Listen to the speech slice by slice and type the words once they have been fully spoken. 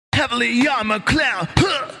heavily, I'm a clown.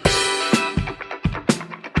 Huh.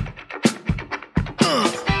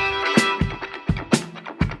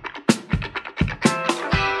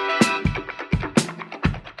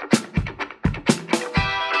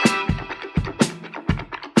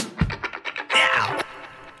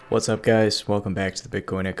 What's up, guys? Welcome back to the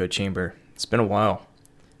Bitcoin Echo Chamber. It's been a while.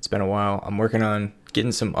 I'm working on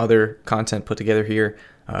getting some other content put together here.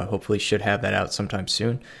 Hopefully should have that out sometime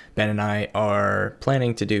soon. Ben and I are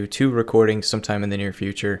planning to do 2 recordings sometime in the near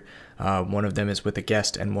future. One of them is with a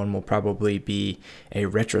guest, and one will probably be a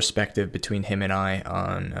retrospective between him and I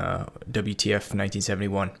on WTF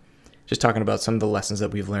 1971. Just talking about some of the lessons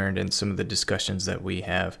that we've learned and some of the discussions that we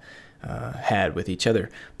have had with each other.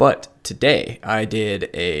 But today I did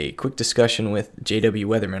a quick discussion with J.W.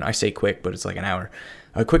 Weatherman. I say quick, but it's like an hour.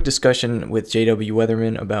 A quick discussion with J.W.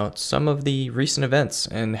 Weatherman about some of the recent events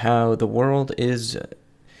and how the world is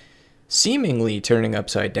seemingly turning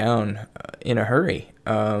upside down in a hurry.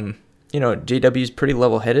 J.W. is pretty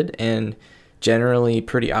level-headed and generally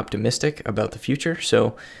pretty optimistic about the future,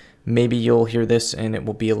 so maybe you'll hear this and it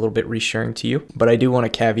will be a little bit reassuring to you. But I do want to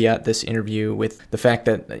caveat this interview with the fact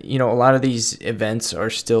that, a lot of these events are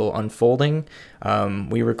still unfolding.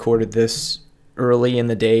 We recorded this early in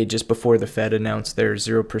the day, just before the Fed announced their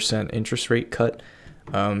 0% interest rate cut.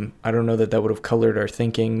 I don't know that would have colored our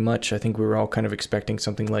thinking much. I think we were all kind of expecting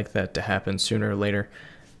something like that to happen sooner or later.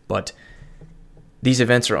 But these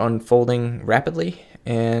events are unfolding rapidly,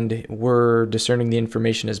 and we're discerning the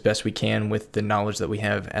information as best we can with the knowledge that we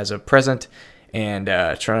have as of present, and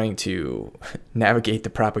trying to navigate the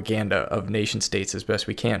propaganda of nation states as best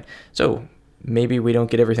we can. So maybe we don't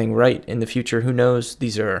get everything right in the future. Who knows?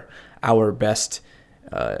 These are our best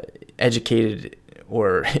educated,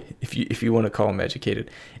 or if you want to call them educated,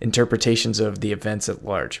 interpretations of the events at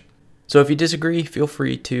large. So if you disagree, feel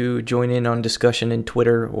free to join in on discussion in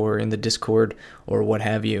Twitter or in the Discord or what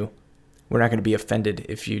have you. We're not going to be offended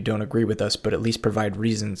if you don't agree with us, but at least provide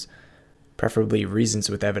reasons, preferably reasons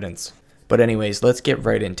with evidence. But anyways, let's get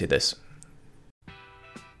right into this.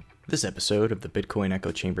 This episode of the Bitcoin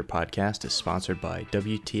Echo Chamber podcast is sponsored by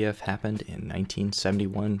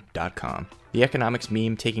WTFhappened-in-1971.com, the economics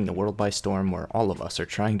meme taking the world by storm, where all of us are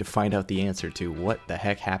trying to find out the answer to what the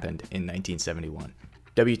heck happened in 1971.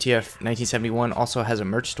 WTF 1971 also has a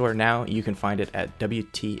merch store now. You can find it at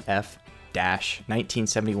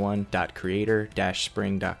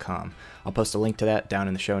WTF-1971.creator-spring.com. I'll post a link to that down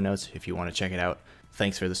in the show notes if you want to check it out.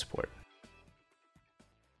 Thanks for the support.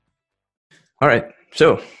 All right,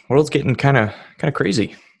 so world's getting kind of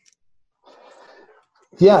crazy.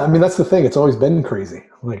 Yeah, I mean that's the thing. It's always been crazy.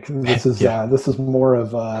 Like this is this is more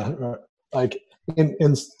of like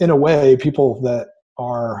in a way, people that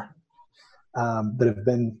are that have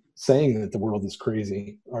been saying that the world is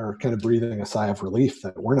crazy are kind of breathing a sigh of relief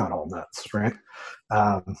that we're not all nuts, right?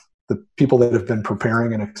 The people that have been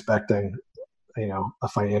preparing and expecting, a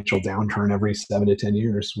financial downturn every 7 to 10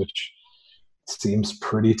 years, which seems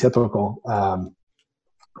pretty typical.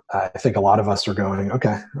 I think a lot of us are going,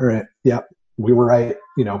 okay, all right, yeah, we were right.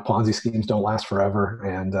 Ponzi schemes don't last forever,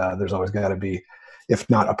 and there's always got to be, if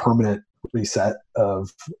not a permanent reset of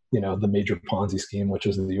the major Ponzi scheme, which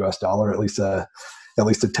is the U.S. dollar, at least a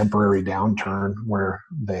temporary downturn where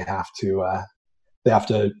they have to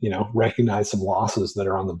recognize some losses that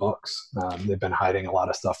are on the books. They've been hiding a lot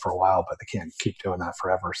of stuff for a while, but they can't keep doing that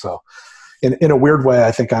forever. So in a weird way,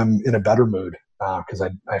 I think I'm in a better mood because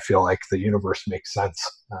I feel like the universe makes sense.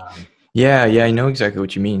 Yeah, I know exactly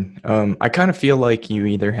what you mean. I kind of feel like you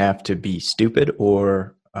either have to be stupid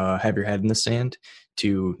or have your head in the sand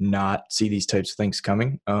to not see these types of things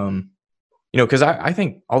coming. Because I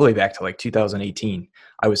think all the way back to like 2018,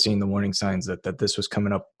 I was seeing the warning signs that this was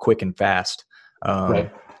coming up quick and fast.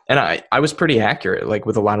 Right. And I was pretty accurate, like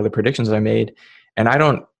with a lot of the predictions I made. And I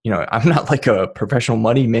don't, I'm not like a professional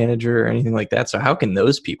money manager or anything like that. So how can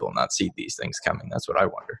those people not see these things coming? That's what I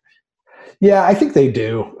wonder. Yeah, I think they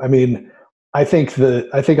do. I mean, I think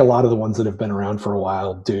a lot of the ones that have been around for a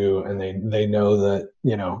while do, and they know that,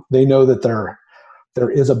 there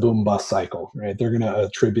is a boom bust cycle, right? They're going to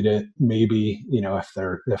attribute it maybe, if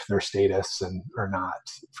they're status and are not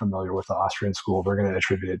familiar with the Austrian school, they're going to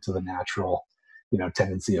attribute it to the natural,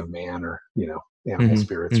 tendency of man or, animal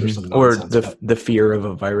spirits or some nonsense. Or the fear of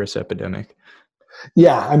a virus epidemic.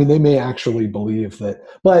 Yeah, I mean, they may actually believe that,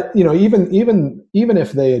 but even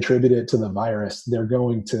if they attribute it to the virus, they're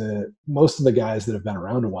going to, most of the guys that have been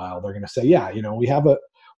around a while, they're going to say, yeah, we have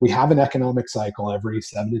an economic cycle every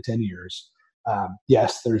 7 to 10 years.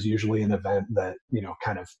 Yes, there's usually an event that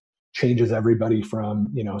kind of changes everybody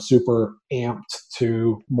from super amped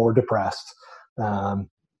to more depressed,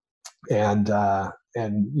 and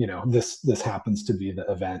you know, this happens to be the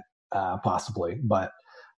event, possibly, but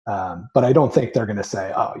I don't think they're going to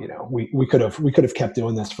say, oh, you know, we could have kept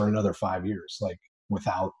doing this for another 5 years, like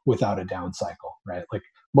without a down cycle, right? Like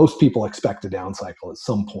most people expect a down cycle at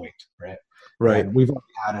some point, right? Right. And we've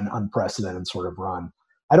already had an unprecedented sort of run.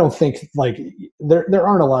 I don't think, like, there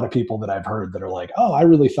aren't a lot of people that I've heard that are like, oh, I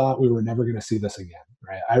really thought we were never going to see this again,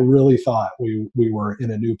 right? I really thought we were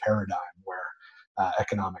in a new paradigm where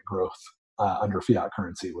economic growth under fiat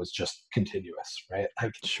currency was just continuous, right?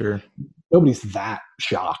 Like, Sure. nobody's that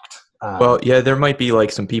shocked. Well, yeah, there might be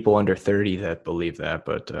like some people under 30 that believe that,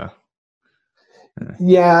 but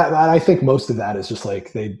yeah, I think most of that is just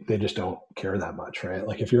like they just don't care that much, right?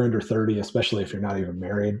 Like if you're under 30, especially if you're not even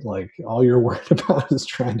married, like all you're worried about is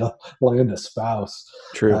trying to land a spouse.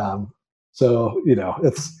 true. So, you know,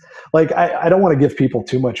 it's like I don't want to give people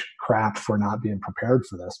too much crap for not being prepared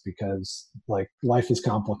for this, because like life is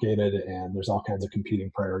complicated and there's all kinds of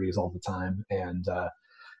competing priorities all the time. And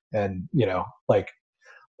you know, like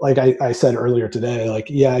I said earlier today, like,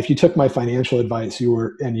 yeah, if you took my financial advice,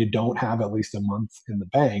 and you don't have at least a month in the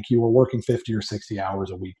bank, you were working 50 or 60 hours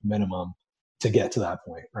a week minimum to get to that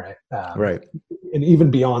point, right? Right. And even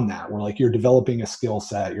beyond that, where like you're developing a skill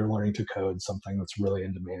set, you're learning to code something that's really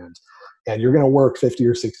in demand, and you're going to work 50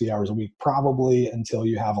 or 60 hours a week, probably until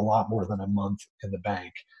you have a lot more than a month in the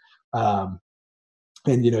bank.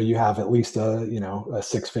 And, you know, you have at least a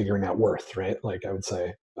 6-figure net worth, right? Like I would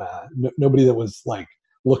say, nobody that was like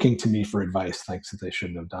looking to me for advice thinks that they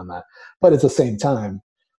shouldn't have done that. But at the same time,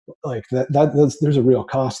 like there's a real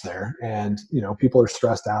cost there, and you know, people are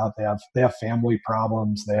stressed out. They have family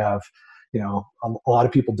problems. They have, you know, a lot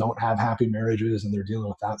of people don't have happy marriages, and they're dealing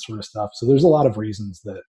with that sort of stuff. So there's a lot of reasons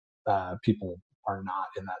that people are not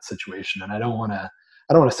in that situation. And I don't want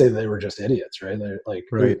to say they were just idiots, right? They're like,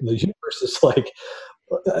 Right. the universe is like,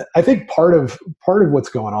 I think part of what's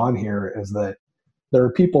going on here is that there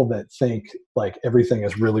are people that think like everything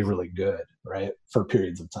is really, really good, right, for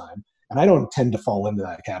periods of time. And I don't tend to fall into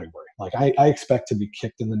that category. Like I expect to be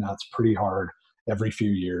kicked in the nuts pretty hard every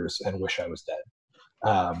few years and wish I was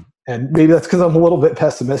dead. And maybe that's because I'm a little bit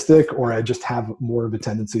pessimistic, or I just have more of a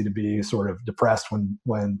tendency to be sort of depressed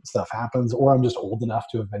when stuff happens, or I'm just old enough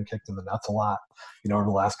to have been kicked in the nuts a lot, you know, over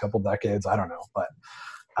the last couple decades. I don't know.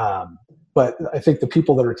 But I think the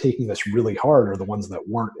people that are taking this really hard are the ones that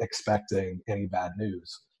weren't expecting any bad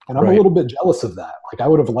news. And I'm Right. a little bit jealous of that. Like I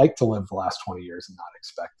would have liked to live the last 20 years and not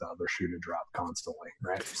expect the other shoe to drop constantly.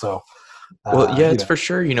 Right. So, Well, yeah, it's know, for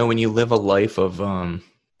sure. You know, when you live a life of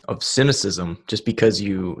cynicism, just because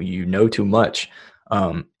you know too much,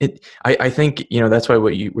 I think, you know, that's why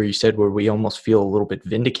where you said where we almost feel a little bit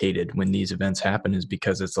vindicated when these events happen is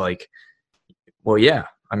because it's like, well, yeah,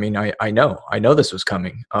 I mean, I know this was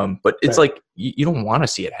coming, but it's right. like you don't want to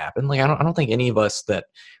see it happen. Like I don't think any of us that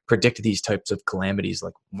predict these types of calamities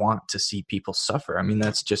like want to see people suffer. I mean,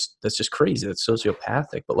 that's just crazy. That's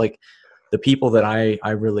sociopathic. But like the people that I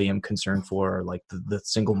really am concerned for are like the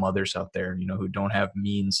single mothers out there, you know, who don't have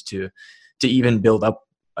means to even build up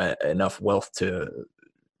enough wealth to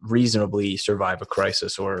reasonably survive a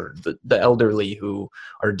crisis, or the elderly who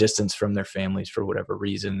are distanced from their families for whatever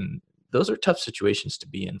reason. Those are tough situations to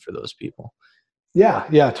be in for those people.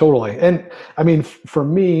 Yeah, totally. And I mean, for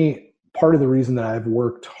me, part of the reason that I've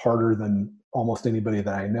worked harder than almost anybody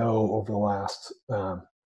that I know over the last, I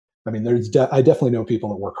mean, I definitely know people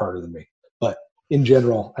that work harder than me, but in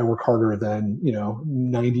general, I work harder than, you know,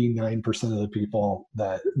 99% of the people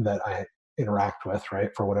that I interact with, right?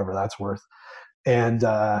 For whatever that's worth. And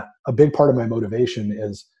a big part of my motivation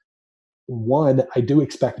is, one, I do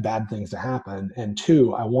expect bad things to happen, and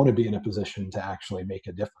two, I want to be in a position to actually make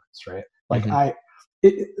a difference, right? Like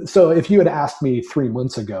so if you had asked me 3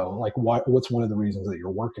 months ago, like what's one of the reasons that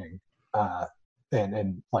you're working,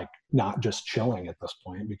 and like not just chilling at this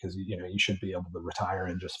point, because you know you should be able to retire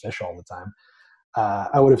and just fish all the time,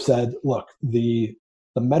 I would have said, look, the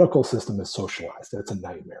medical system is socialized. It's a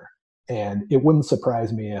nightmare. And it wouldn't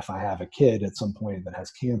surprise me if I have a kid at some point that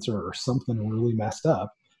has cancer or something really messed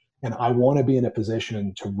up, and I want to be in a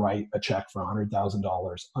position to write a check for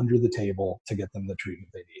 $100,000 under the table to get them the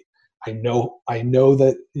treatment they need. I know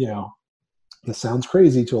that, you know, this sounds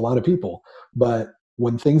crazy to a lot of people, but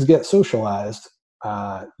when things get socialized,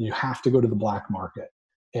 you have to go to the black market.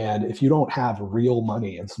 And if you don't have real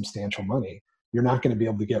money and substantial money, you're not going to be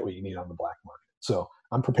able to get what you need on the black market. So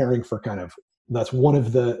I'm preparing for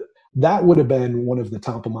that would have been one of the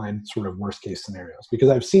top of mind sort of worst case scenarios, because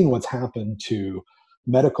I've seen what's happened to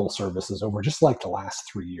medical services over just like the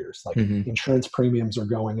last 3 years. Like insurance premiums are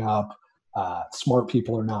going up. Smart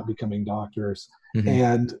people are not becoming doctors.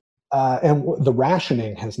 And the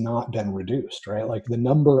rationing has not been reduced, right? Like the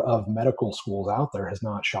number of medical schools out there has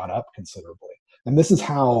not shot up considerably. And this is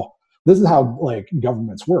how like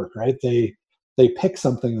governments work, right? They pick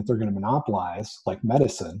something that they're going to monopolize, like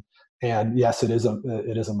medicine. And yes, it is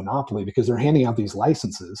a monopoly because they're handing out these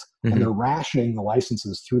licenses and they're rationing the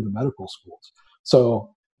licenses through the medical schools.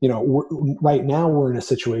 So, right now we're in a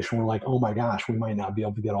situation where like, oh my gosh, we might not be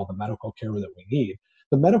able to get all the medical care that we need.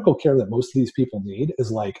 The medical care that most of these people need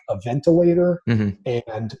is like a ventilator and,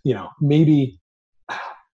 maybe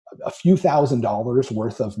a few $1,000s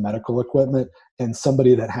worth of medical equipment and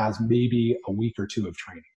somebody that has maybe a week or two of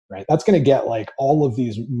training, right? That's going to get like all of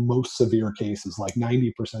these most severe cases, like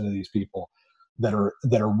 90% of these people that are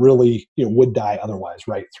really, would die otherwise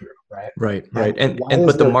right through, right? Right.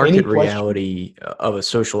 But the market reality of a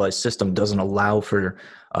socialized system doesn't allow for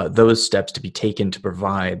those steps to be taken to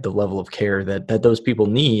provide the level of care that those people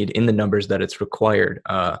need in the numbers that it's required.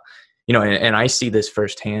 And I see this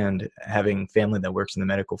firsthand, having family that works in the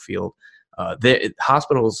medical field. The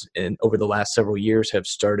hospitals over the last several years have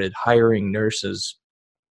started hiring nurses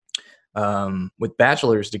with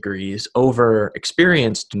bachelor's degrees over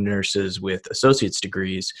experienced nurses with associate's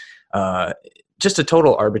degrees. Just a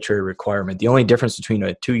total arbitrary requirement. The only difference between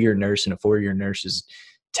a 2-year nurse and a 4-year nurse is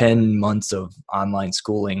 10 months of online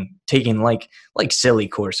schooling, taking like silly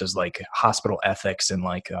courses like hospital ethics and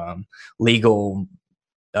like legal,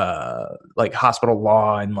 like hospital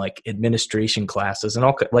law and like administration classes and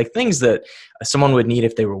all like things that someone would need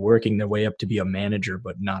if they were working their way up to be a manager,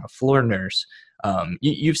 but not a floor nurse.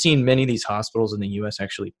 You've seen many of these hospitals in the U.S.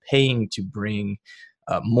 actually paying to bring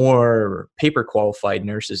more paper qualified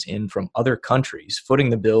nurses in from other countries, footing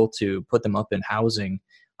the bill to put them up in housing,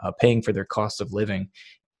 paying for their cost of living,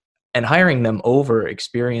 and hiring them over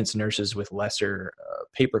experienced nurses with lesser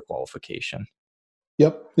paper qualification.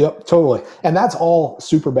 Yep, totally. And that's all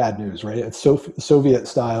super bad news, right? It's Soviet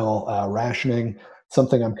style rationing,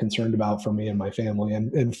 something I'm concerned about for me and my family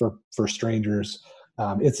and for strangers.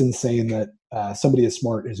 It's insane that somebody as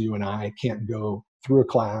smart as you and I can't go through a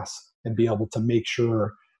class and be able to make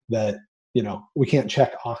sure that, we can't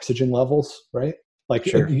check oxygen levels, right? Like,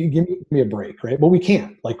 sure. You give me a break, right? But we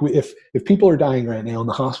can't. Like, if people are dying right now and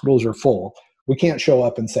the hospitals are full, we can't show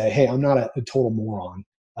up and say, hey, I'm not a total moron.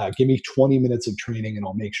 Give me 20 minutes of training and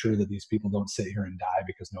I'll make sure that these people don't sit here and die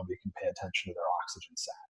because nobody can pay attention to their oxygen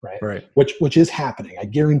sat, right? Which is happening. I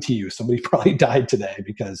guarantee you somebody probably died today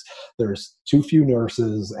because there's too few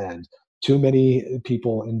nurses and too many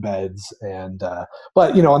people in beds. And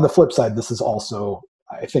but on the flip side, this is also,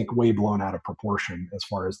 I think, way blown out of proportion as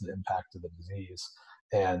far as the impact of the disease.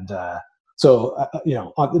 And so,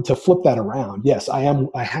 to flip that around, yes, I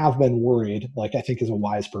have been worried, like I think as a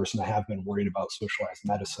wise person, I have been worried about socialized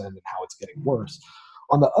medicine and how it's getting worse.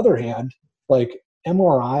 On the other hand, like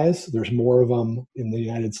MRIs, there's more of them in the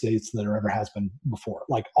United States than there ever has been before.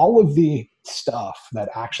 Like all of the stuff that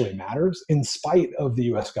actually matters, in spite of the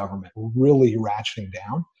US government really ratcheting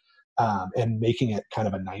down and making it kind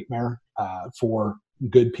of a nightmare for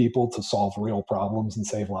good people to solve real problems and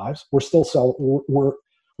save lives, we're still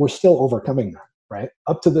overcoming that, right?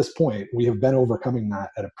 Up to this point, we have been overcoming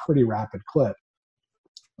that at a pretty rapid clip.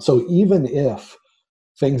 So even if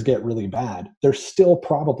things get really bad, they're still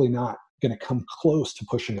probably not going to come close to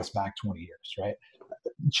pushing us back 20 years, right?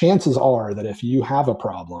 Chances are that if you have a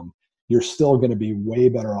problem, you're still going to be way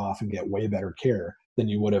better off and get way better care than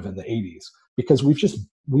you would have in the 80s because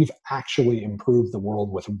we've actually improved the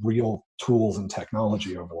world with real tools and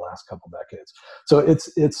technology over the last couple decades. So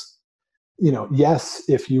it's yes,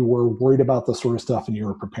 if you were worried about this sort of stuff and you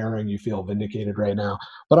were preparing, you feel vindicated right now.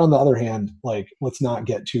 But on the other hand, like, let's not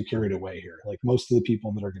get too carried away here. Like most of the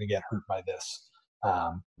people that are going to get hurt by this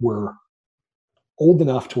were old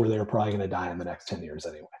enough to where they were probably going to die in the next 10 years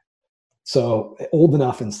anyway. So old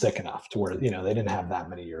enough and sick enough to where, they didn't have that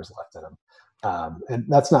many years left in them. And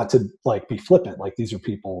that's not to like be flippant. Like these are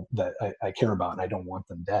people that I care about and I don't want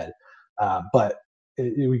them dead. But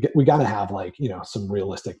we got to have like, some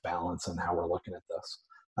realistic balance in how we're looking at this.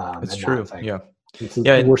 It's true. Yeah.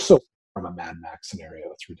 We're so from a Mad Max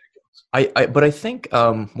scenario. It's ridiculous. But I think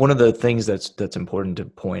one of the things that's important to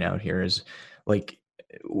point out here is like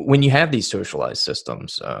when you have these socialized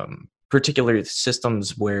systems, particularly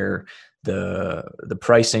systems where the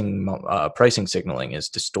pricing signaling is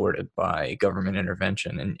distorted by government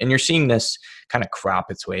intervention, and you're seeing this kind of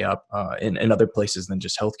crop its way up in other places than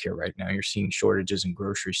just healthcare right now. You're seeing shortages in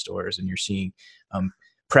grocery stores, and you're seeing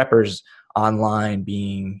preppers online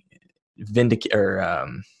being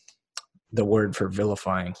the word for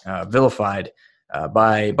vilified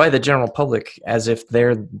by the general public as if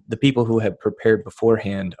they're the people who have prepared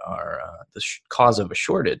beforehand are the cause of a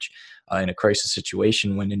shortage in a crisis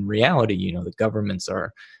situation, when in reality, the governments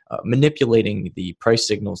are manipulating the price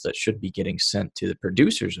signals that should be getting sent to the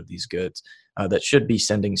producers of these goods, that should be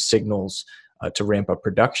sending signals to ramp up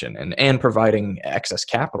production, and providing excess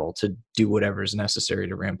capital to do whatever is necessary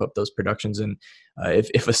to ramp up those productions. And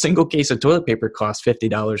if a single case of toilet paper costs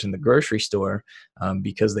 $50 in the grocery store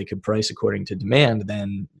because they could price according to demand,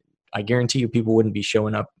 then I guarantee you people wouldn't be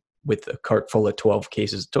showing up with a cart full of 12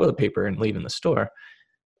 cases of toilet paper and leaving the store.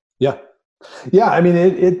 Yeah. Yeah. I mean,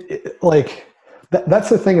 it like, that's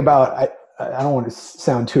the thing about, I don't want to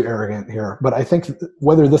sound too arrogant here, but I think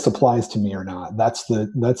whether this applies to me or not, that's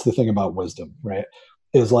the thing about wisdom, right?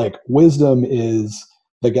 Is like, wisdom is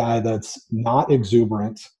the guy that's not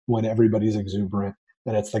exuberant when everybody's exuberant,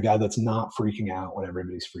 and it's the guy that's not freaking out when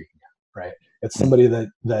everybody's freaking out, right? It's somebody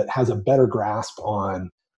that has a better grasp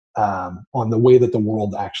on the way that the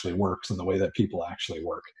world actually works and the way that people actually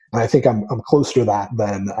work. And I think I'm closer to that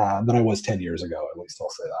than I was 10 years ago. At least I'll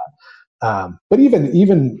say that. But even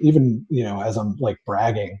as I'm like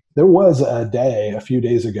bragging, there was a few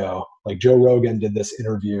days ago, like Joe Rogan did this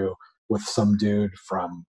interview with some dude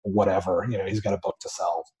from whatever, he's got a book to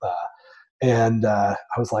sell. And I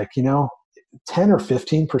was like, 10 or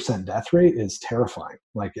 15% death rate is terrifying.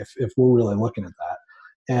 Like if we're really looking at that.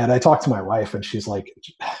 And I talked to my wife and she's like,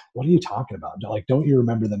 what are you talking about? Like, don't you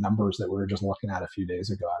remember the numbers that we were just looking at a few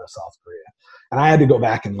days ago out of South Korea? And I had to go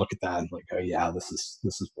back and look at that and like, oh yeah, this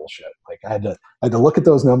is bullshit. Like I had to look at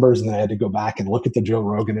those numbers, and then I had to go back and look at the Joe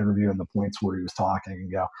Rogan interview and the points where he was talking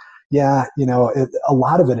and go, yeah, a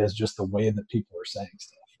lot of it is just the way that people are saying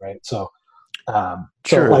stuff. Right. So,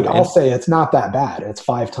 sure. So like, I'll say it's not that bad. It's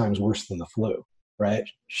 5 times worse than the flu. Right.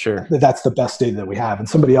 Sure. That's the best data that we have. And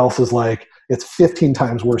somebody else is like, it's 15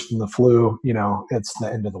 times worse than the flu. It's the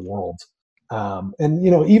end of the world. And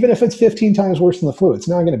even if it's 15 times worse than the flu, it's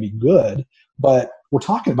not going to be good, but we're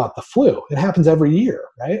talking about the flu. It happens every year.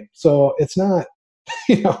 Right. So it's not,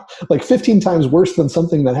 like 15 times worse than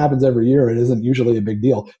something that happens every year. It isn't usually a big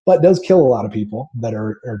deal, but does kill a lot of people that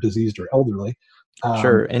are diseased or elderly.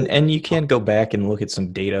 Sure. And you can go back and look at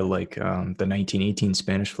some data like the 1918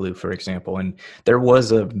 Spanish flu, for example, and there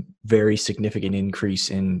was a very significant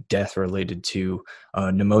increase in death related to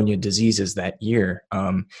pneumonia diseases that year.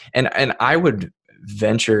 And I would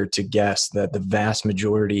venture to guess that the vast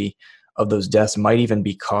majority of those deaths might even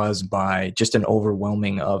be caused by just an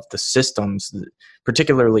overwhelming of the systems,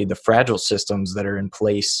 particularly the fragile systems that are in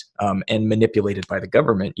place and manipulated by the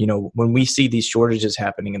government. When we see these shortages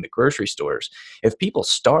happening in the grocery stores, if people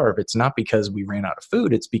starve, it's not because we ran out of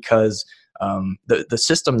food. It's because the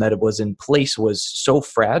system that was in place was so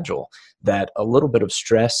fragile that a little bit of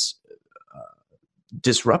stress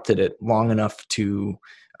disrupted it long enough to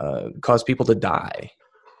cause people to die.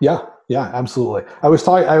 Yeah, absolutely. I was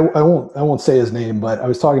talking. I won't say his name, but I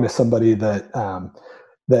was talking to somebody that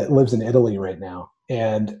lives in Italy right now,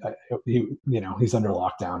 and he's under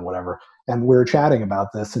lockdown, whatever. And we were chatting about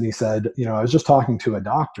this, and he said, I was just talking to a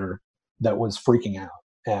doctor that was freaking out,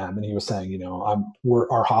 and he was saying,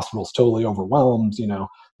 our hospital's totally overwhelmed.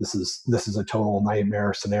 This is a total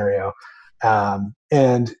nightmare scenario.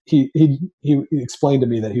 And he explained to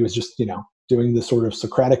me that he was just doing this sort of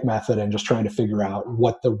Socratic method and just trying to figure out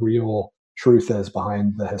what the real truth is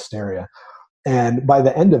behind the hysteria. And by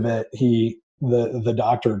the end of it, the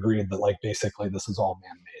doctor agreed that like basically this is all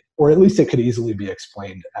man-made, or at least it could easily be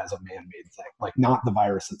explained as a man-made thing, like not the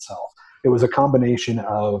virus itself. It was a combination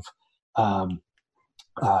of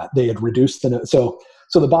they had reduced so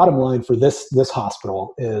the bottom line for this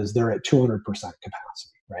hospital is they're at 200%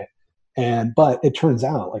 capacity, right? But it turns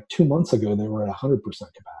out like 2 months ago, they were at 100%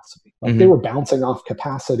 capacity. Like they were bouncing off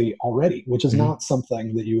capacity already, which is not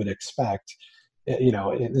something that you would expect,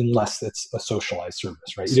 unless it's a socialized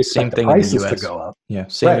service, right? You'd expect the prices to go up. Yeah.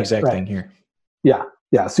 Same exact thing here. Yeah.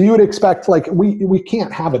 Yeah. So you would expect like, we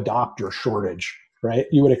can't have a doctor shortage, right?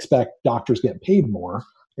 You would expect doctors get paid more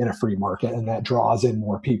in a free market, and that draws in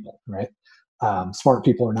more people, right? Smart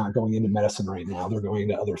people are not going into medicine right now. They're going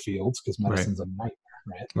into other fields because medicine's a nightmare.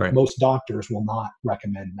 Right. Most doctors will not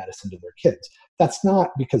recommend medicine to their kids. That's not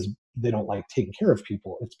because they don't like taking care of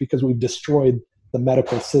people. It's because we've destroyed the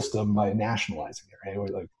medical system by nationalizing it,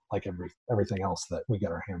 right? Like everything else that we get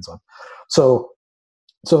our hands on. So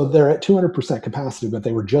they're at 200% capacity, but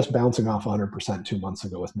they were just bouncing off 100% 2 months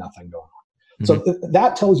ago with nothing going on. So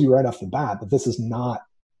that tells you right off the bat that this is not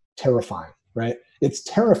terrifying, right? It's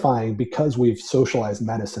terrifying because we've socialized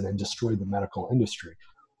medicine and destroyed the medical industry.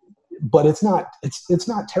 But it's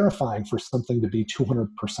not terrifying for something to be 200%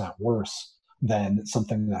 worse than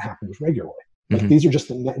something that happens regularly. Like Mhm. these are just,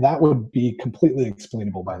 that would be completely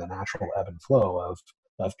explainable by the natural ebb and flow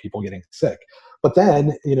of people getting sick. But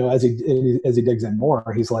then, as he digs in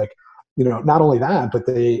more, he's like, not only that, but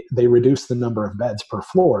they reduced the number of beds per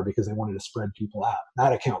floor because they wanted to spread people out.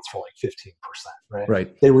 That accounts for like 15%, right?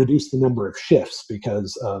 Right. They reduced the number of shifts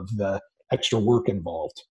because of the extra work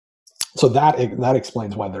involved. So that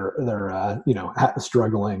explains why they're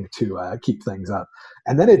struggling to keep things up.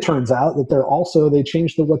 And then it turns out that they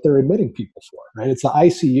changed what they're admitting people for, right? It's the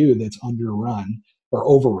ICU that's underrun or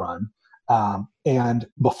overrun. And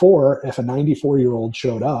before, if a 94-year-old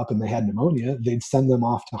showed up and they had pneumonia, they'd send them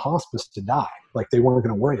off to hospice to die. Like they weren't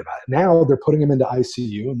going to worry about it. Now they're putting them into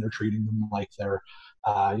ICU and they're treating them like they're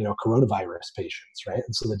coronavirus patients, right?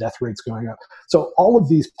 And so the death rate's going up. So all of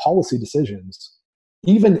these policy decisions,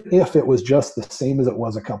 even if it was just the same as it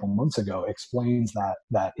was a couple months ago, explains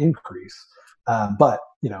that increase. But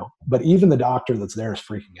even the doctor that's there is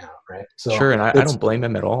freaking out, right? So sure, and I don't blame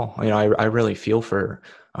him at all. I really feel for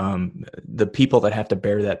the people that have to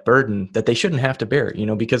bear that burden that they shouldn't have to bear.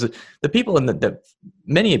 Because the people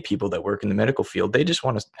many people that work in the medical field, they just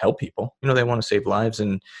want to help people. They want to save lives,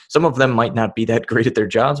 and some of them might not be that great at their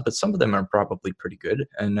jobs, but some of them are probably pretty good.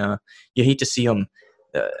 And you hate to see them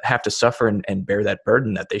have to suffer and bear that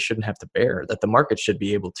burden that they shouldn't have to bear. That the market should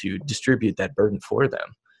be able to distribute that burden for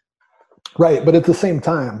them. Right, but at the same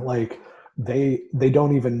time, like they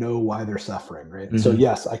don't even know why they're suffering, right? Mm-hmm. So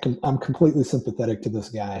yes, I'm completely sympathetic to this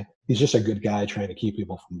guy. He's just a good guy trying to keep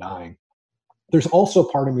people from dying. There's also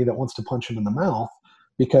part of me that wants to punch him in the mouth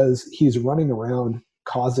because he's running around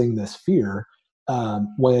causing this fear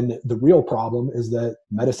when the real problem is that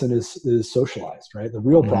medicine is socialized, right? The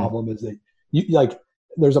real mm-hmm. problem is that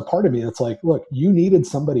there's a part of me that's like, look, you needed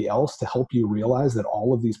somebody else to help you realize that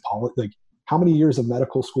all of these how many years of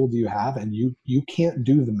medical school do you have? And you can't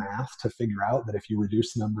do the math to figure out that if you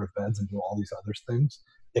reduce the number of beds and do all these other things,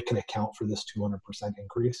 it can account for this 200%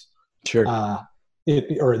 increase. Sure.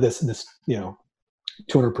 Or this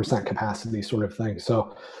 200% capacity sort of thing.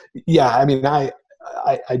 So yeah, I mean, I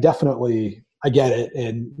definitely, I get it.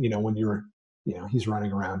 And, when he's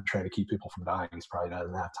running around trying to keep people from dying, he's probably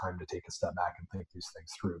doesn't have time to take a step back and think these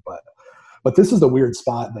things through. But this is the weird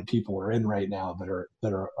spot that people are in right now that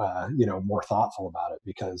are more thoughtful about it,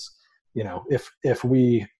 because if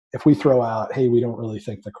we throw out, hey, we don't really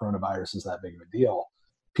think the coronavirus is that big of a deal,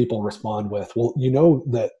 people respond with, well,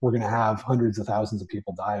 that we're going to have hundreds of thousands of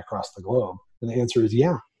people die across the globe, and the answer is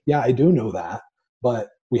yeah, I do know that, but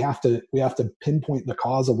we have to pinpoint the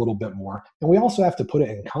cause a little bit more, and we also have to put it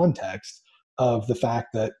in context of the fact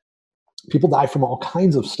that people die from all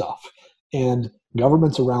kinds of stuff. And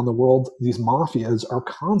governments around the world, these mafias are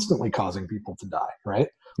constantly causing people to die, right?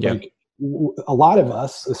 Yeah. Like a lot of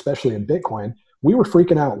us, especially in Bitcoin, we were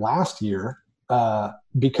freaking out last year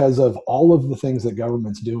because of all of the things that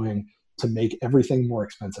government's doing to make everything more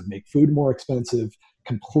expensive, make food more expensive,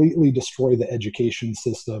 completely destroy the education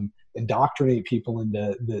system, indoctrinate people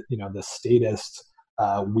into the statist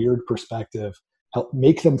weird perspective, help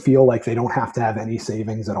make them feel like they don't have to have any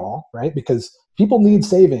savings at all, right? Because people need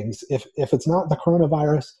savings. If it's not the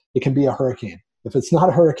coronavirus, it can be a hurricane. If it's not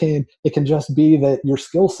a hurricane, it can just be that your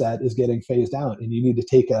skill set is getting phased out and you need to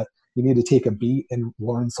take a beat and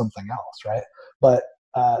learn something else, right? But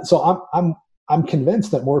so I'm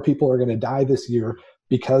convinced that more people are going to die this year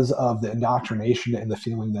because of the indoctrination and the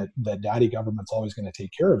feeling that daddy government's always going to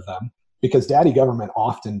take care of them, because daddy government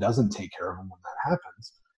often doesn't take care of them when that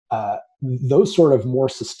happens. Those sort of more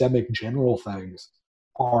systemic general things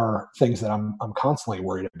are things that I'm constantly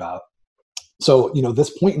worried about. So,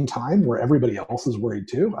 this point in time where everybody else is worried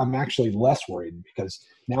too, I'm actually less worried, because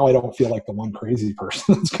now I don't feel like the one crazy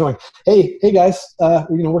person that's going, hey guys,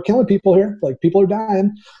 we're killing people here. Like, people are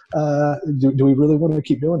dying. Do we really want to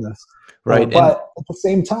keep doing this? Right. But at the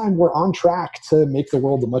same time, we're on track to make the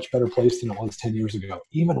world a much better place than it was 10 years ago,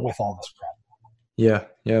 even with all this crap.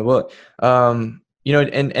 Yeah. Well,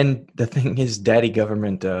 and the thing is, daddy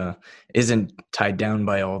government isn't tied down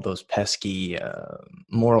by all those pesky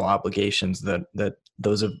moral obligations that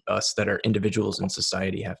those of us that are individuals in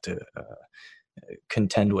society have to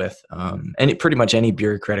contend with. And pretty much any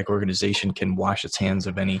bureaucratic organization can wash its hands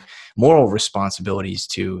of any moral responsibilities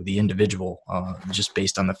to the individual, just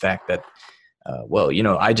based on the fact that,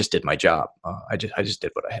 I just did my job. I just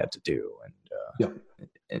did what I had to do.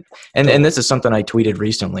 And this is something I tweeted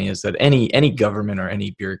recently, is that any government or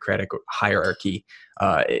any bureaucratic hierarchy,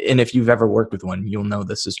 and if you've ever worked with one, you'll know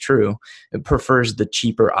this is true, it prefers the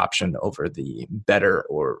cheaper option over the better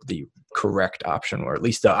or the correct option, or at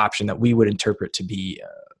least the option that we would interpret to be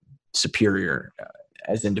superior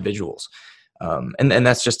as individuals. And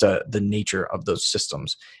that's just the nature of those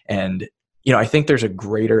systems. And I think there's a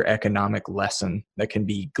greater economic lesson that can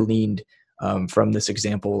be gleaned from this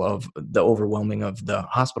example of the overwhelming of the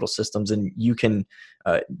hospital systems. And you can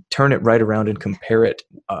turn it right around and compare it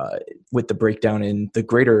with the breakdown in the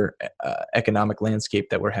greater economic landscape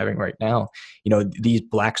that we're having right now. These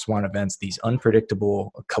black swan events, these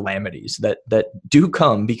unpredictable calamities that do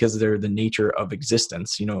come because they're the nature of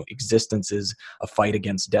existence. Existence is a fight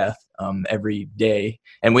against death every day.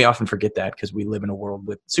 And we often forget that because we live in a world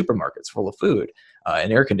with supermarkets full of food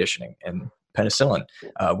and air conditioning and penicillin.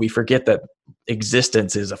 We forget that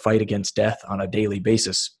existence is a fight against death on a daily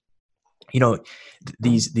basis.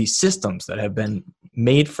 These systems that have been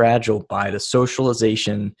made fragile by the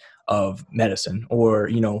socialization of medicine, or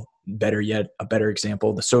better yet, a better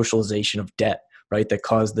example, the socialization of debt, right? That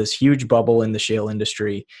caused this huge bubble in the shale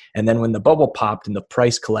industry. And then when the bubble popped and the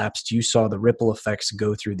price collapsed, you saw the ripple effects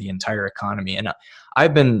go through the entire economy. And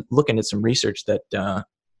I've been looking at some research that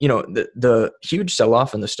the huge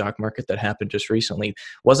sell-off in the stock market that happened just recently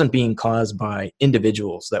wasn't being caused by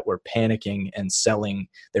individuals that were panicking and selling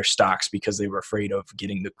their stocks because they were afraid of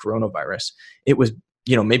getting the coronavirus. It was,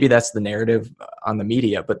 maybe that's the narrative on the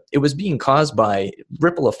media, but it was being caused by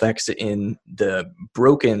ripple effects in the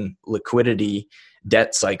broken liquidity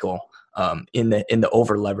debt cycle in the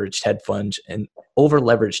over-leveraged hedge funds and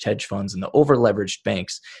the over-leveraged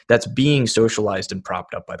banks that's being socialized and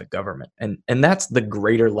propped up by the government. And that's the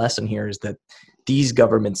greater lesson here, is that these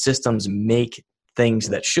government systems make things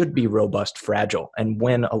that should be robust fragile. And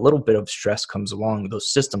when a little bit of stress comes along,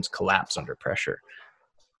 those systems collapse under pressure.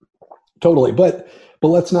 Totally. But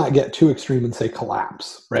let's not get too extreme and say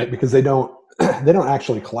collapse, right? Because they don't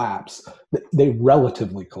actually collapse. They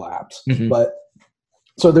relatively collapse. Mm-hmm. But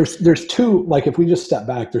so there's two, like if we just step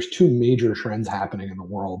back, there's two major trends happening in the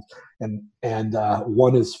world, and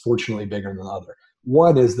one is fortunately bigger than the other.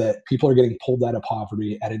 One is that people are getting pulled out of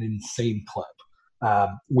poverty at an insane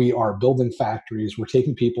clip. We are building factories. We're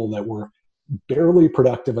taking people that were barely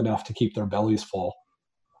productive enough to keep their bellies full.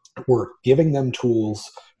 We're giving them tools.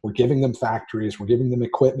 We're giving them factories. We're giving them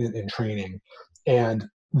equipment and training, and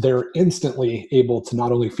they're instantly able to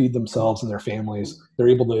not only feed themselves and their families, they're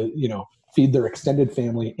able to, feed their extended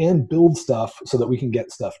family and build stuff so that we can get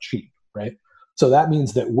stuff cheap, right? So that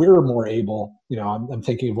means that we're more able, I'm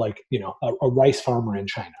thinking of like, a rice farmer in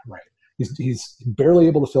China, right? He's barely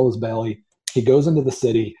able to fill his belly. He goes into the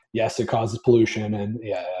city. Yes, it causes pollution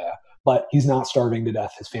but he's not starving to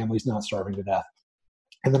death. His family's not starving to death.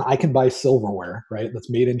 And then I can buy silverware, right? That's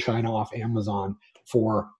made in China off Amazon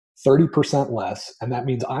for 30% less. And that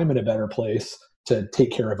means I'm in a better place to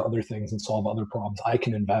take care of other things and solve other problems. I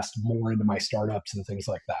can invest more into my startups and things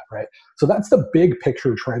like that, right? So that's the big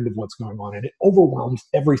picture trend of what's going on. And it overwhelms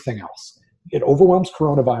everything else. It overwhelms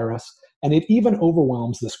coronavirus, and it even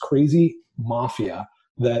overwhelms this crazy mafia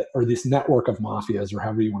or this network of mafias, or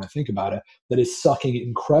however you want to think about it, that is sucking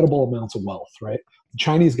incredible amounts of wealth, right? The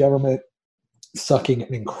Chinese government sucking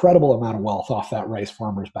an incredible amount of wealth off that rice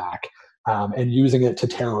farmer's back. And using it to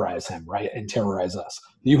terrorize him, right? And terrorize us.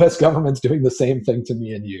 The US government's doing the same thing to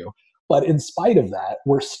me and you. But in spite of that,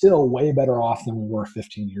 we're still way better off than we were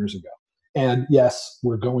 15 years ago. And yes,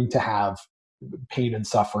 we're going to have pain and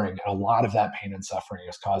suffering. And a lot of that pain and suffering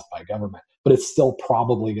is caused by government, but it's still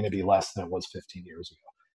probably going to be less than it was 15 years ago.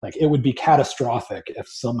 Like, it would be catastrophic if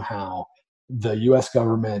somehow the US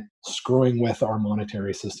government screwing with our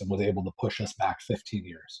monetary system was able to push us back 15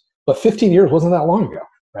 years. But 15 years wasn't that long ago,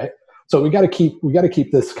 right? So we got to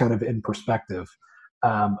keep this kind of in perspective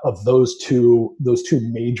of those two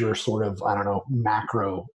major sort of,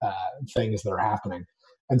 macro things that are happening.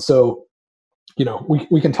 And so,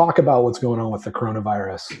 we can talk about what's going on with the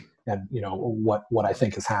coronavirus and, what I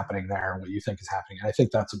think is happening there and what you think is happening. And I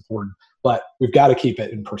think that's important, but we've got to keep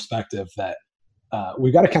it in perspective that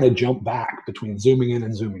we've got to kind of jump back between zooming in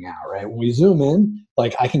and zooming out, right? When we zoom in,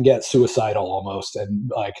 like, I can get suicidal almost,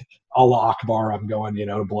 and like, Allah Akbar, I'm going,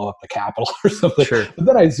 to blow up the Capitol or something. Sure. But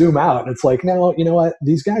then I zoom out and it's like, no, you know what?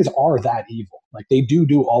 These guys are that evil. Like, they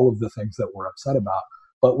do all of the things that we're upset about,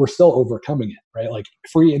 but we're still overcoming it, right? Like,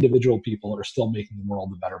 free individual people are still making the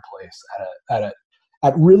world a better place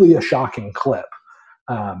at really a shocking clip.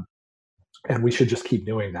 And we should just keep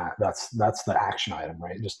doing that. That's the action item,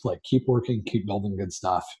 right? Just like, keep working, keep building good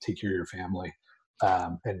stuff, take care of your family,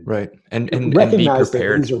 and right, and recognize and be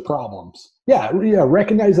prepared. That these are problems. Yeah.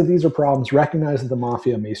 Recognize that these are problems. Recognize that the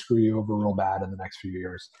mafia may screw you over real bad in the next few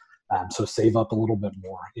years. So save up a little bit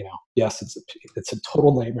more. Yes, it's a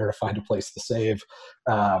total nightmare to find a place to save,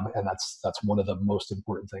 and that's one of the most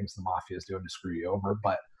important things the mafia is doing to screw you over.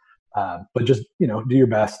 But just do your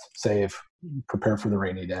best, save, prepare for the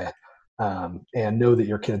rainy day. and know that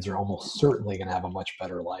your kids are almost certainly going to have a much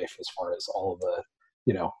better life as far as all of the,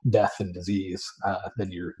 death and disease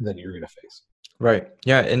than you're going to face. Right.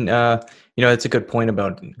 Yeah. And, it's a good point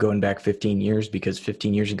about going back 15 years, because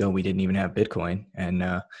 15 years ago, we didn't even have Bitcoin. And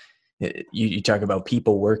you talk about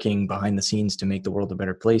people working behind the scenes to make the world a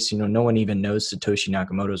better place. No one even knows Satoshi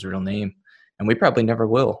Nakamoto's real name, and we probably never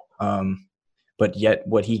will. But yet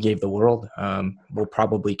what he gave the world will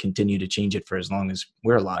probably continue to change it for as long as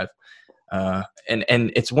we're alive. And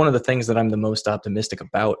it's one of the things that I'm the most optimistic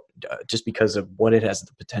about, just because of what it has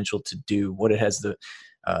the potential to do, what it has the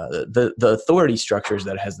authority structures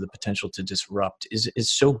that it has the potential to disrupt is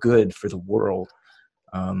so good for the world.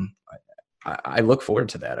 I look forward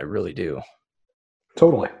to that. I really do.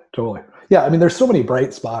 Totally. Yeah. I mean, there's so many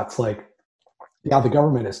bright spots. Like, yeah, the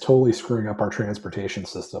government is totally screwing up our transportation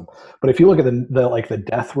system. But if you look at the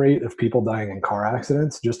death rate of people dying in car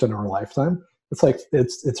accidents just in our lifetime,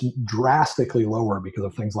 it's drastically lower because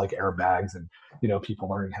of things like airbags and, people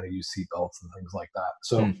learning how to use seatbelts and things like that.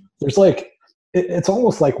 So there's it's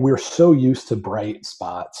almost like we're so used to bright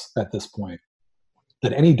spots at this point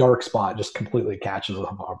that any dark spot just completely catches us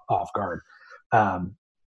off guard.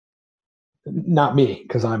 Not me,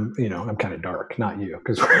 because I'm kind of dark. Not you,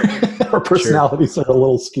 because our personalities are a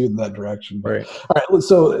little skewed in that direction. But, right. All right.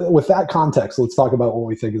 So with that context, let's talk about what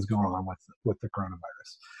we think is going on with the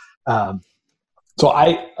coronavirus. So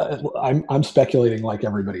I'm speculating like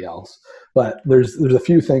everybody else, but there's a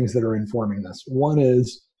few things that are informing this. One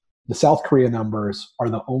is the South Korea numbers are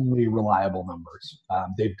the only reliable numbers.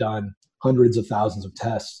 They've done hundreds of thousands of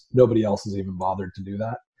tests. Nobody else has even bothered to do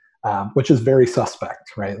that. Which is very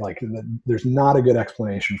suspect, right? Like, there's not a good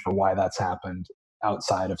explanation for why that's happened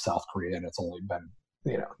outside of South Korea, and it's only been,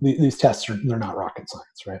 these tests they're not rocket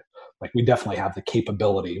science, right? Like, we definitely have the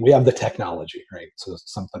capability, we have the technology, right? So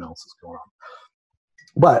something else is going on.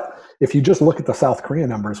 But if you just look at the South Korea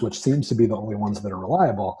numbers, which seems to be the only ones that are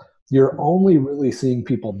reliable, you're only really seeing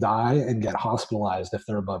people die and get hospitalized if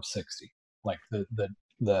they're above 60. Like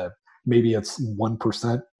the maybe it's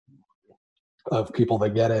 1% of people that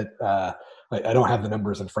get it. I don't have the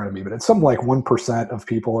numbers in front of me, but it's something like 1% of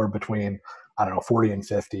people are between, 40 and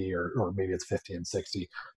 50, or maybe it's 50 and 60.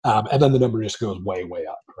 And then the number just goes way, way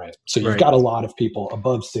up, right? So you've got a lot of people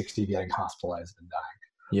above 60 getting hospitalized and dying.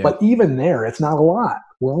 Yeah. But even there, it's not a lot.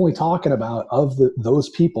 We're only talking about, of those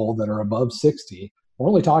people that are above 60, we're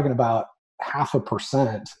only talking about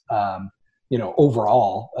 0.5%,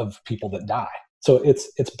 overall of people that die. So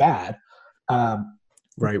it's bad.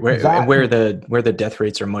 Right. Where the death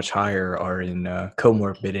rates are much higher are in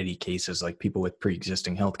comorbidity cases, like people with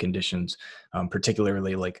pre-existing health conditions,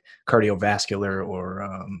 particularly like cardiovascular or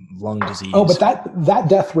lung disease. Oh, but that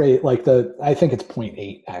death rate, I think it's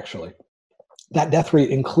 0.8 actually. That death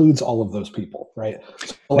rate includes all of those people, right?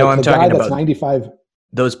 So no, I'm talking about 95.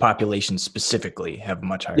 Those populations specifically have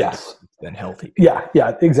much higher deaths than healthy people.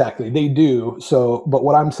 Yeah, exactly. They do. So, but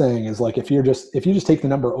what I'm saying is, like, if you just take the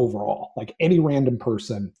number overall, like any random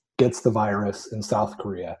person gets the virus in South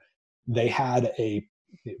Korea, they had a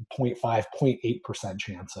 0.8%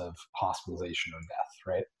 chance of hospitalization or death,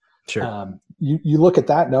 right? Sure. You look at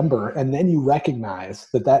that number, and then you recognize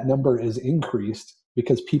that number is increased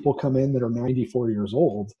because people come in that are 94 years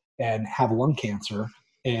old and have lung cancer,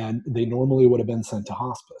 and they normally would have been sent to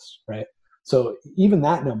hospice, right? So even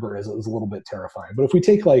that number is a little bit terrifying. But if we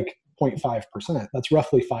take like 0.5%, that's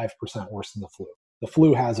roughly 5% worse than the flu. The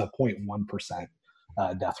flu has a 0.1%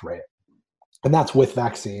 death rate, and that's with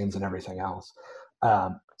vaccines and everything else.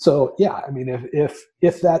 So yeah, I mean,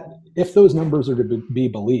 if those numbers are to be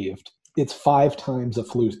believed, it's 5 times a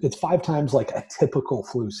flu. It's 5 times like a typical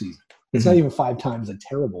flu season. It's not even 5 times a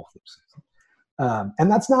terrible flu season.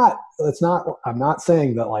 And that's not, I'm not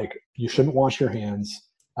saying that like you shouldn't wash your hands.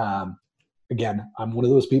 Again, I'm one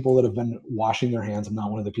of those people that have been washing their hands. I'm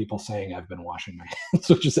not one of the people saying I've been washing my hands,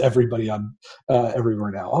 which is everybody on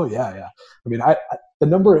everywhere now. Oh yeah. I mean, I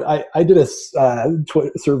did a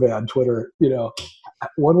survey on Twitter,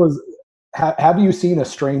 one was, have you seen a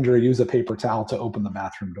stranger use a paper towel to open the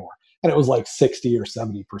bathroom door? And it was like 60 or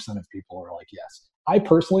 70% of people are like, yes. I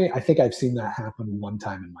think I've seen that happen one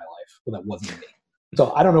time in my life, but that wasn't me.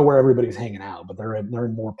 So I don't know where everybody's hanging out, but they're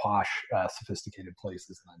in more posh, sophisticated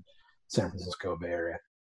places than San Francisco Bay Area.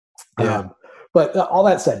 Yeah. But all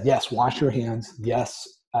that said, yes, wash your hands. Yes,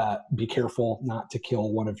 be careful not to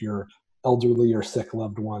kill one of your elderly or sick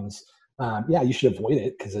loved ones. Yeah, you should avoid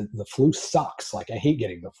it because the flu sucks. Like, I hate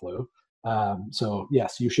getting the flu. So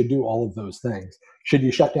yes, you should do all of those things. Should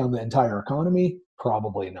you shut down the entire economy?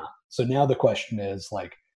 Probably not. So now the question is,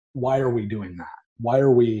 like, why are we doing that? Why are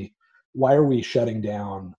we shutting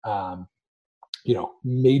down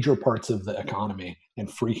major parts of the economy and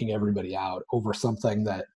freaking everybody out over something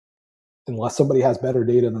that, unless somebody has better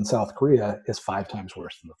data than South Korea, is 5 times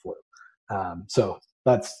worse than the flu. So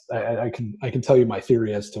that's, I can tell you my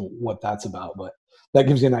theory as to what that's about, but that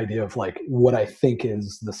gives you an idea of like what I think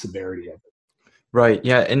is the severity of it. Right.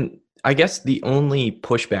 Yeah. And I guess the only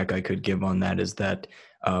pushback I could give on that is that,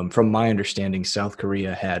 from my understanding, South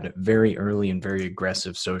Korea had very early and very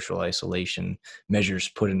aggressive social isolation measures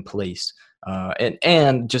put in place.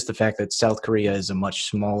 And just the fact that South Korea is a much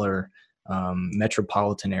smaller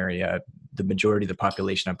metropolitan area. The majority of the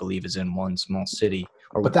population, I believe, is in one small city.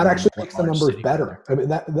 But that actually makes the numbers better. I mean,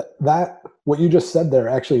 that what you just said there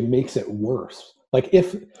actually makes it worse. Like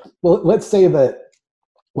let's say that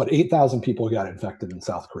 8,000 people got infected in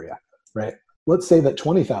South Korea, right? Let's say that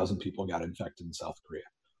 20,000 people got infected in South Korea.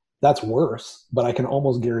 That's worse, but I can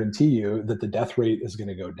almost guarantee you that the death rate is going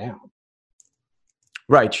to go down.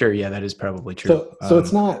 Right. Sure. Yeah, that is probably true. So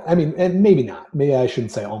it's not, I mean, and maybe not, maybe I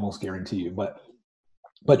shouldn't say almost guarantee you,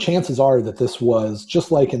 but chances are that this was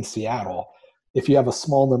just like in Seattle. If you have a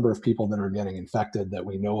small number of people that are getting infected that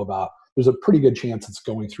we know about, there's a pretty good chance it's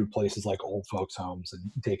going through places like old folks' homes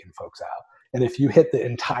and taking folks out. And if you hit the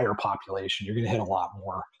entire population, you're going to hit a lot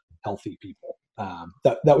more healthy people.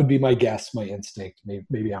 That would be my guess, my instinct.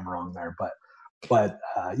 Maybe I'm wrong there, but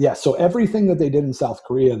yeah. So everything that they did in South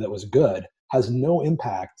Korea that was good has no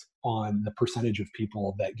impact on the percentage of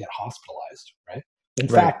people that get hospitalized, right? In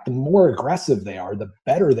fact, the more aggressive they are, the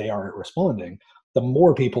better they are at responding, the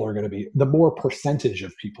more people are going to be, the more percentage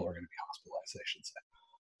of people are going to be hospitalized, I should say.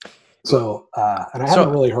 So, and I haven't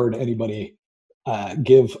really heard anybody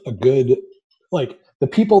give a good, like the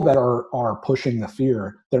people that are pushing the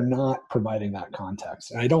fear, they're not providing that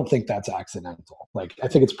context. And I don't think that's accidental. Like, I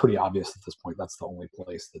think it's pretty obvious at this point, that's the only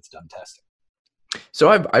place that's done testing. So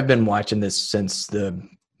I've been watching this since the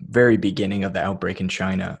very beginning of the outbreak in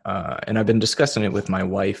China, and I've been discussing it with my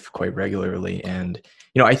wife quite regularly. And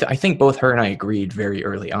I think both her and I agreed very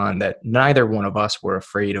early on that neither one of us were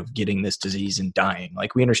afraid of getting this disease and dying.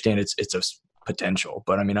 Like, we understand it's a potential,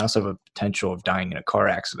 but I mean, I also have a potential of dying in a car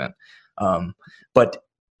accident. But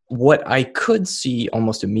what I could see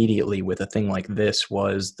almost immediately with a thing like this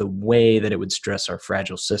was the way that it would stress our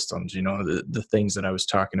fragile systems. The things that I was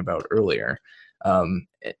talking about earlier.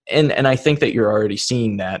 And I think that you're already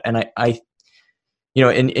seeing that. And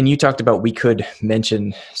and you talked about, we could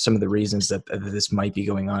mention some of the reasons that this might be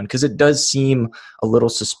going on, because it does seem a little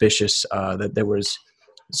suspicious that there was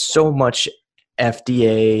so much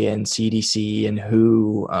FDA and CDC and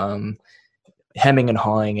WHO hemming and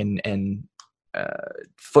hawing and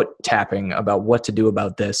foot tapping about what to do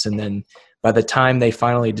about this. And then by the time they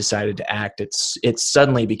finally decided to act, it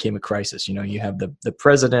suddenly became a crisis. You have the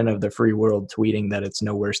president of the free world tweeting that it's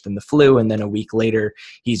no worse than the flu. And then a week later,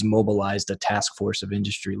 he's mobilized a task force of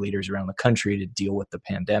industry leaders around the country to deal with the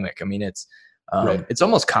pandemic. I mean, it's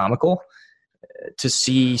almost comical to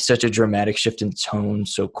see such a dramatic shift in tone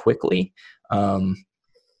so quickly.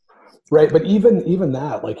 Right. But even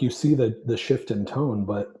that, like, you see the shift in tone,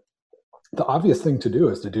 but the obvious thing to do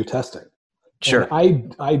is to do testing. Sure.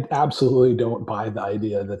 And I absolutely don't buy the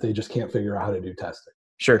idea that they just can't figure out how to do testing.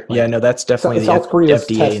 Sure. Like, yeah, no, that's definitely South Korea's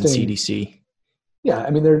FDA testing, and CDC. Yeah.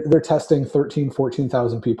 I mean, they're testing 13,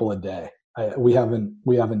 14,000 people a day. We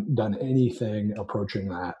haven't done anything approaching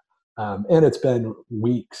that. And it's been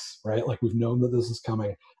weeks, right? Like, we've known that this is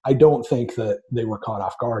coming. I don't think that they were caught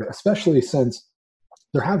off guard, especially since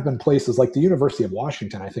there have been places like the University of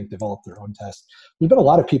Washington, I think, developed their own test. There's been a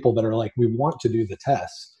lot of people that are like, we want to do the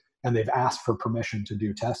tests, and they've asked for permission to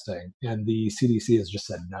do testing, and the CDC has just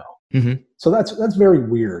said no. Mm-hmm. So that's very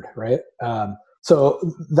weird, right? So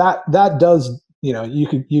that does,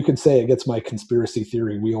 you could say it gets my conspiracy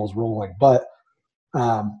theory wheels rolling, but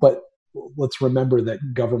let's remember that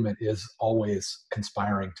government is always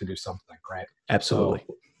conspiring to do something, right? Absolutely.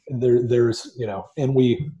 So there's and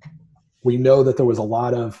we know that there was a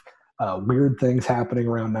lot of weird things happening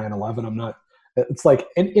around 9/11. It's like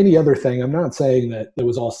any other thing. I'm not saying that it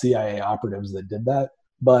was all CIA operatives that did that,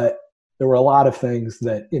 but there were a lot of things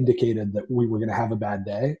that indicated that we were going to have a bad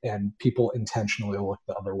day, and people intentionally looked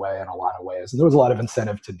the other way in a lot of ways. And there was a lot of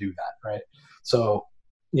incentive to do that, right? So,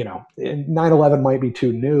 9/11 might be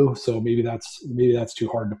too new, so maybe that's too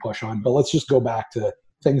hard to push on. But let's just go back to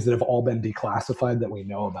things that have all been declassified that we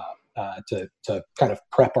know about. To kind of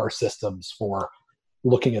prep our systems for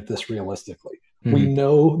looking at this realistically. Mm-hmm. We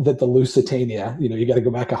know that the Lusitania, you got to go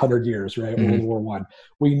back 100 years, right? Mm-hmm. World War I.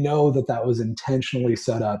 We know that was intentionally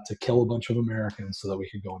set up to kill a bunch of Americans so that we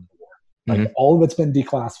could go into war. Like Mhm. all of it's been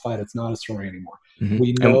declassified. It's not a story anymore. Mhm.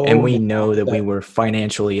 We know And we know that we were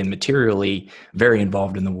financially and materially very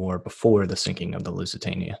involved in the war before the sinking of the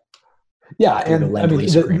Lusitania yeah, through the and I mean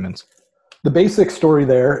Lend-Lease agreements. the basic story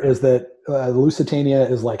there is that Lusitania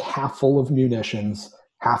is like half full of munitions,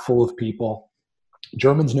 half full of people.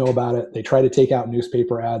 Germans know about it. They try to take out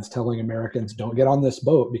newspaper ads telling Americans, don't get on this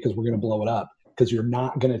boat because we're going to blow it up, because you're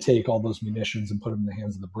not going to take all those munitions and put them in the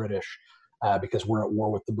hands of the British because we're at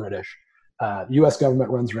war with the British. U.S. government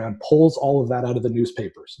runs around, pulls all of that out of the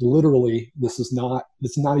newspapers. Literally, this is not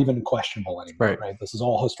even questionable anymore, right? This is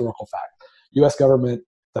all historical fact. U.S. government,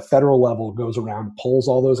 the federal level, goes around, pulls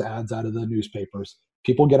all those ads out of the newspapers.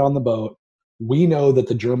 People get on the boat. We know that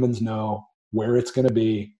the Germans know where it's going to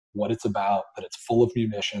be, what it's about, that it's full of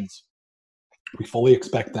munitions. We fully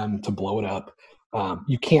expect them to blow it up.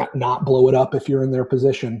 You can't not blow it up if you're in their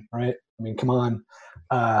position, right? I mean, come on.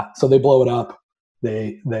 So they blow it up.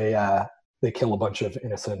 They kill a bunch of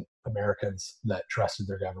innocent Americans that trusted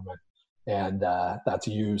their government, and that's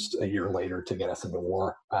used a year later to get us into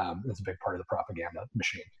war. It's a big part of the propaganda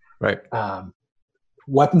machine. Right.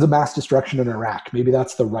 Weapons of mass destruction in Iraq. Maybe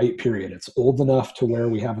that's the right period. It's old enough to where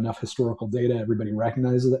we have enough historical data. Everybody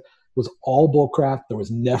recognizes it. It was all bullcrap. There was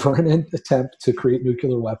never an attempt to create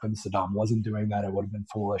nuclear weapons. Saddam wasn't doing that. It would have been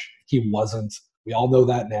foolish. He wasn't. We all know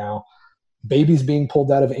that now. Babies being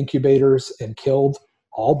pulled out of incubators and killed,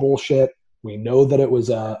 all bullshit. We know that it was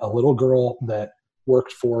a little girl that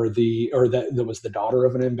worked for that was the daughter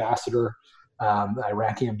of an ambassador,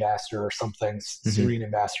 Iraqi ambassador or something, Syrian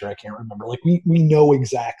ambassador, I can't remember. Like we know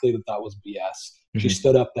exactly that was BS. She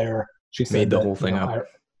stood up there. She said made the whole thing up.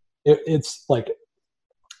 It's like,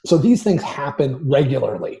 so these things happen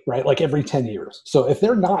regularly, right? Like every 10 years. So if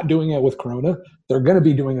they're not doing it with Corona, they're going to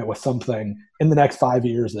be doing it with something in the next 5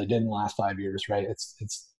 years that didn't last 5 years, right?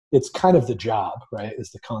 It's kind of the job, right? Is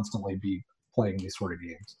to constantly be playing these sort of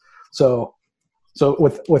games. So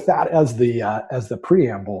with that as the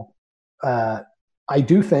preamble, I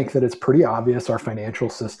do think that it's pretty obvious our financial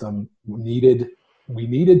system needed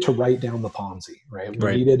to write down the Ponzi, right?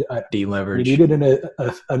 We needed deleverage. We needed an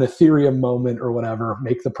Ethereum moment or whatever,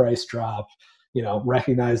 make the price drop,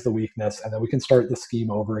 recognize the weakness, and then we can start the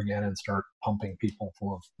scheme over again and start pumping people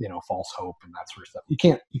full of false hope and that sort of stuff. You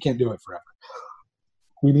can't do it forever.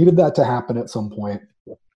 We needed that to happen at some point.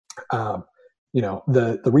 The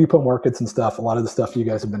repo markets and stuff, a lot of the stuff you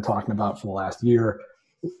guys have been talking about for the last year,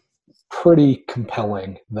 pretty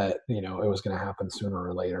compelling that it was going to happen sooner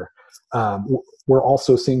or later. We're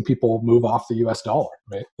also seeing people move off the US dollar,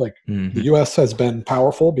 right? Like the US has been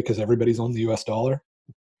powerful because everybody's on the US dollar.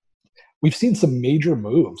 We've seen some major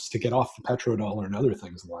moves to get off the petrodollar and other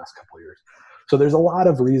things in the last couple of years. So there's a lot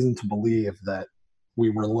of reason to believe that we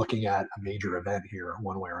were looking at a major event here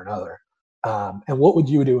one way or another. And what would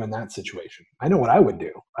you do in that situation? I know what I would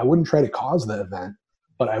do. I wouldn't try to cause the event,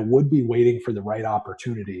 but I would be waiting for the right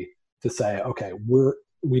opportunity to say, okay,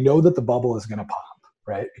 we know that the bubble is going to pop,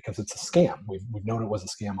 right? Because it's a scam. We've known it was a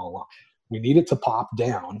scam all along. We need it to pop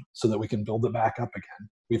down so that we can build it back up again.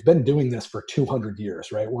 We've been doing this for 200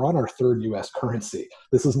 years, right? We're on our third U.S. currency.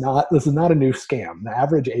 This is not a new scam. The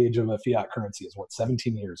average age of a fiat currency is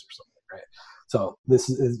 17 years or something, right? So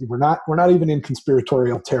we're not even in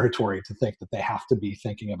conspiratorial territory to think that they have to be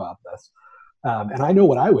thinking about this. And I know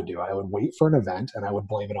what I would do. I would wait for an event and I would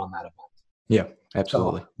blame it on that event. Yeah,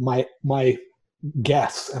 absolutely. So my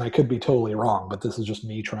guess, and I could be totally wrong, but this is just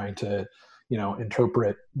me trying to,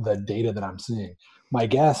 interpret the data that I'm seeing. My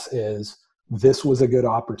guess is this was a good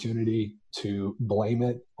opportunity to blame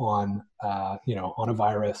it on, on a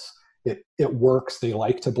virus. It works. They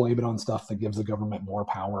like to blame it on stuff that gives the government more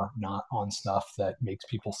power, not on stuff that makes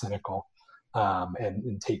people cynical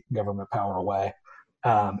and take government power away.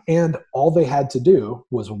 And all they had to do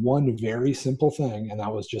was one very simple thing, and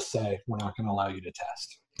that was just say, we're not going to allow you to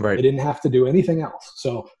test. Right. They didn't have to do anything else.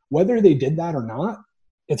 So whether they did that or not,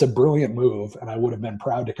 it's a brilliant move, and I would have been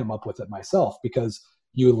proud to come up with it myself, because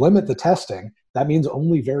you limit the testing. That means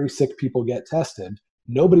only very sick people get tested.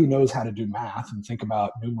 Nobody knows how to do math and think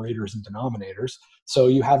about numerators and denominators. So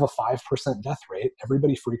you have a 5% death rate.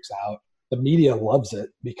 Everybody freaks out. The media loves it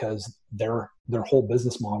because their whole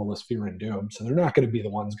business model is fear and doom. So they're not going to be the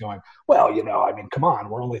ones going, well, come on,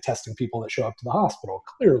 we're only testing people that show up to the hospital.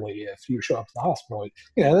 Clearly, if you show up to the hospital,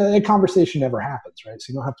 the conversation never happens, right?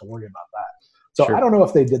 So you don't have to worry about that. So sure. I don't know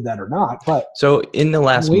if they did that or not, but so in the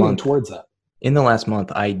last month, towards that. In the last month,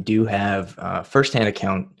 I do have firsthand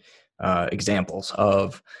account examples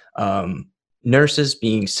of nurses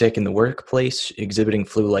being sick in the workplace, exhibiting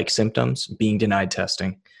flu-like symptoms, being denied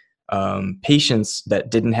testing. Patients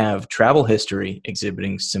that didn't have travel history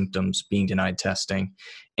exhibiting symptoms being denied testing,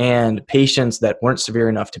 and patients that weren't severe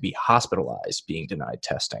enough to be hospitalized being denied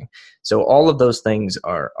testing. So all of those things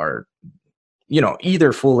are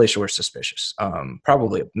either foolish or suspicious,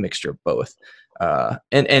 probably a mixture of both.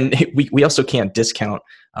 And we also can't discount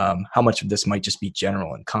how much of this might just be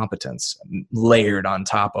general incompetence layered on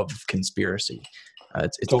top of conspiracy.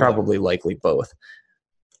 It's totally. Probably likely both.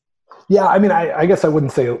 Yeah, I mean, I guess I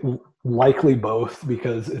wouldn't say likely both,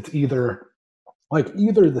 because it's either the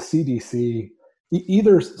CDC,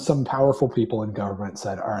 either some powerful people in government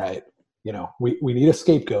said, all right, we need a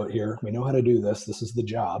scapegoat here. We know how to do this. This is the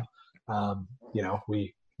job.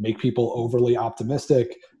 We make people overly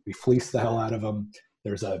optimistic. We fleece the hell out of them.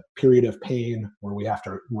 There's a period of pain where we have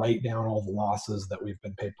to write down all the losses that we've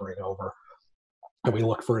been papering over. And we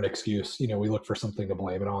look for an excuse, we look for something to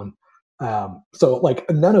blame it on. So like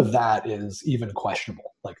none of that is even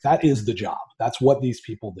questionable. Like that is the job. That's what these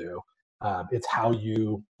people do. It's how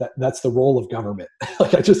that's the role of government.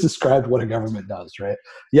 Like I just described what a government does, right?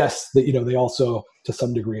 Yes, they also to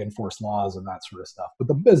some degree enforce laws and that sort of stuff. But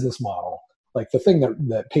the business model, like the thing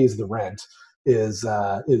that pays the rent is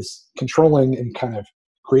controlling and kind of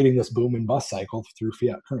creating this boom and bust cycle through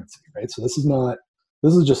fiat currency, right? So this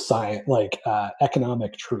is just science, like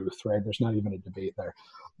economic truth, right? There's not even a debate there.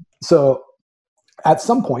 So at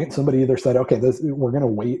some point, somebody either said, okay, we're going to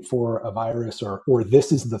wait for a virus or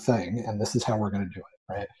this is the thing, and this is how we're going to do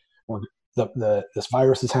it, right? Or this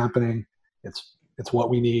virus is happening. It's what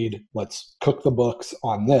we need. Let's cook the books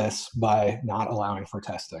on this by not allowing for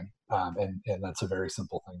testing. And that's a very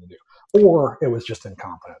simple thing to do. Or it was just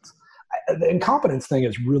incompetence. The incompetence thing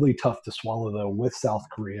is really tough to swallow, though, with South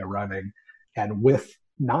Korea running and with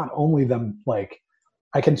not only them, like,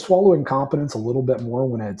 I can swallow incompetence a little bit more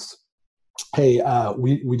when it's, hey,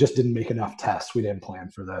 we just didn't make enough tests. We didn't plan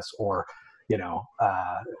for this, or,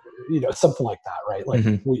 something like that, right? Like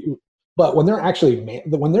but when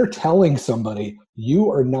they're telling somebody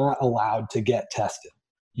you are not allowed to get tested,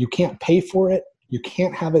 you can't pay for it, you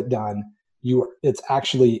can't have it done. It's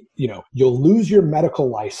actually, you'll lose your medical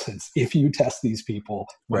license if you test these people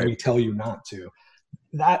when we tell you not to.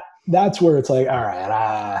 That's where it's like, all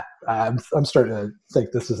right, I'm starting to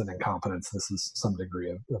think this is an incompetence. This is some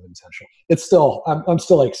degree of intentional. It's still, I'm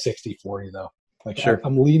still like 60-40 though. Like sure.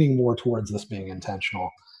 I'm leaning more towards this being intentional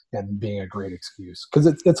and being a great excuse, because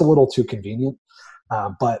it's a little too convenient.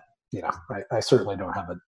 But I certainly don't have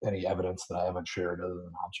any evidence that I haven't shared other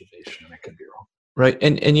than observation, and I could be wrong. Right.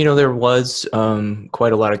 And there was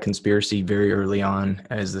quite a lot of conspiracy very early on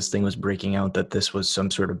as this thing was breaking out that this was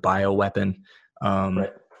some sort of bioweapon.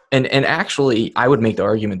 Right. And actually, I would make the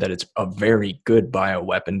argument that it's a very good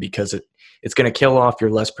bioweapon, because it's going to kill off your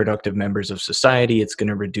less productive members of society. It's going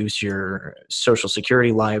to reduce your social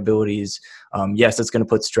security liabilities. Yes, it's going to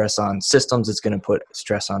put stress on systems. It's going to put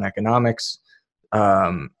stress on economics,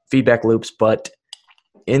 feedback loops. But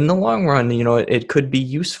in the long run, it could be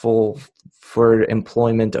useful for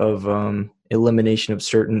employment of elimination of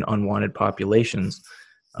certain unwanted populations.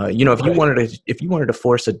 If you wanted to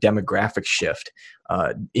force a demographic shift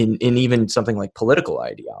in even something like political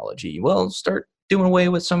ideology, well, start doing away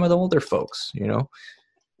with some of the older folks,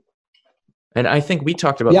 And I think we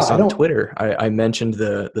talked about this on Twitter. I mentioned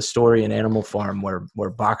the story in Animal Farm where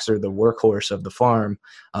Boxer, the workhorse of the farm,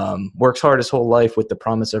 works hard his whole life with the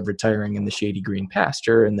promise of retiring in the shady green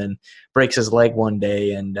pasture, and then breaks his leg one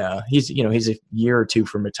day, and he's a year or two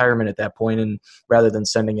from retirement at that point, and rather than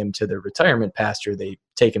sending him to the retirement pasture, they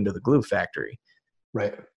take him to the glue factory.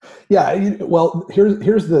 Right. Yeah. Well,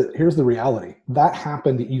 here's the reality. That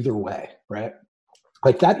happened either way, right?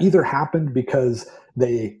 Like that either happened because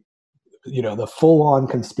they, the full-on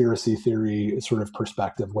conspiracy theory sort of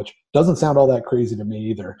perspective, which doesn't sound all that crazy to me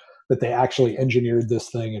either, that they actually engineered this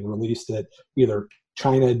thing and released it. Either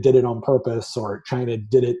China did it on purpose, or China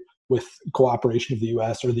did it with cooperation of the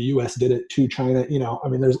U.S., or the U.S. did it to China.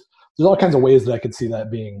 There's all kinds of ways that I could see that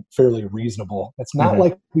being fairly reasonable. It's not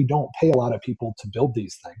like we don't pay a lot of people to build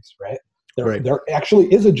these things, right? There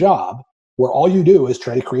actually is a job where all you do is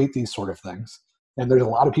try to create these sort of things. And there's a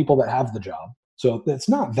lot of people that have the job. So it's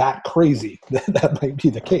not that crazy that might be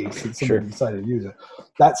the case that somebody decided to use it.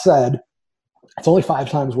 That said, it's only 5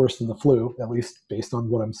 times worse than the flu, at least based on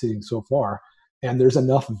what I'm seeing so far. And there's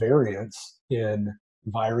enough variance in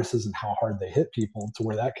viruses and how hard they hit people to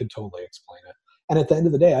where that could totally explain it. And at the end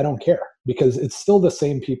of the day, I don't care, because it's still the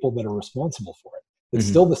same people that are responsible for it. It's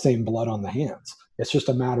still the same blood on the hands. It's just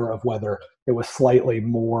a matter of whether it was slightly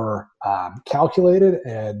more calculated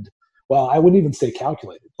and, well, I wouldn't even say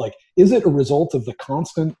calculated. Like, is it a result of the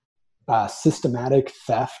constant systematic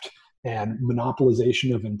theft and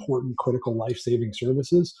monopolization of important critical life-saving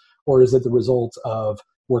services? Or is it the result of,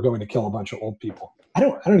 we're going to kill a bunch of old people? I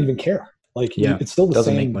don't even care. Like, Yeah, it's still the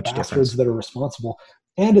doesn't make same much bastards difference. that are responsible,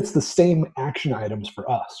 and it's the same action items for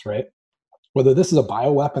us, right? Whether this is a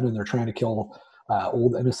bioweapon and they're trying to kill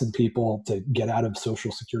old innocent people to get out of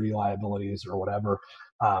social security liabilities or whatever,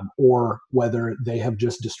 or whether they have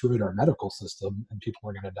just destroyed our medical system and people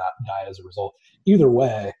are going to die as a result. Either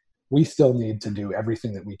way, we still need to do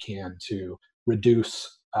everything that we can to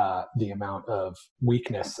reduce the amount of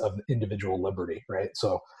weakness of individual liberty, right?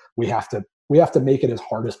 So we have to make it as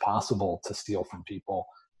hard as possible to steal from people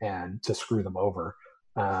and to screw them over,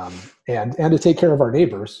 and to take care of our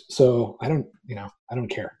neighbors. So I don't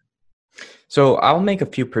care. So I'll make a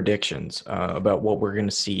few predictions about what we're going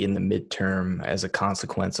to see in the midterm as a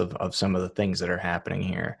consequence of some of the things that are happening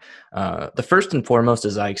here. The first and foremost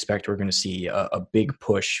is I expect we're going to see a big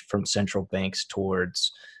push from central banks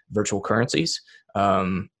towards virtual currencies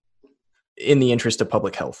in the interest of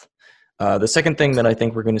public health. The second thing that I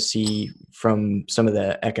think we're going to see from some of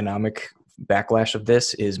the economic backlash of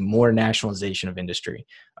this is more nationalization of industry,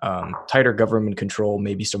 tighter government control,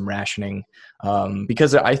 maybe some rationing,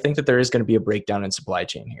 because I think that there is going to be a breakdown in supply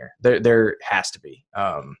chain here. There has to be.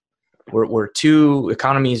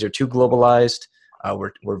 Economies are too globalized.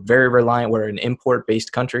 We're very reliant. We're an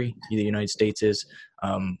import-based country. The United States is.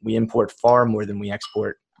 We import far more than we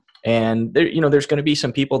export. And there's going to be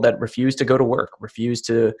some people that refuse to go to work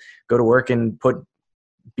and put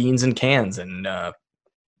beans in cans and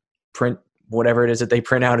print whatever it is that they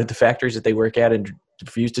print out at the factories that they work at, and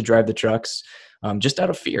refuse to drive the trucks, just out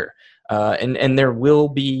of fear. And there will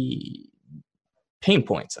be pain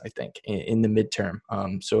points, I think, in the midterm.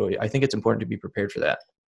 So I think it's important to be prepared for that.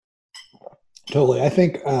 Totally. I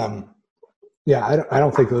think, I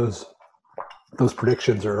don't think those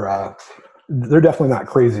predictions are, they're definitely not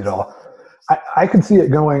crazy at all. I could see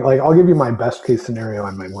it going, like, I'll give you my best case scenario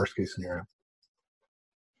and my worst case scenario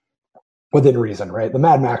within reason, right? The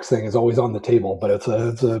Mad Max thing is always on the table, but it's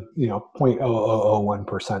a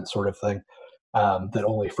 0.0001% sort of thing, that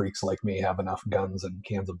only freaks like me have enough guns and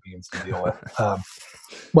cans of beans to deal with.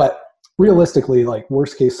 But realistically, like,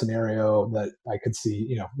 worst case scenario that I could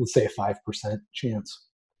see, let's say a 5% chance,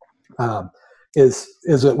 is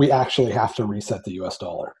that we actually have to reset the US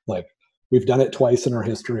dollar. Like, we've done it twice in our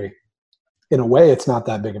history. In a way, it's not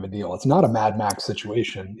that big of a deal. It's not a Mad Max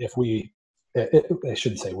situation if I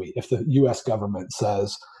shouldn't say if the U.S. government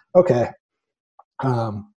says, okay,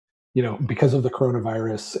 because of the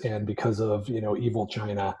coronavirus and because of, evil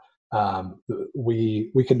China,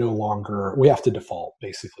 we can no longer, we have to default,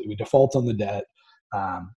 basically. We default on the debt,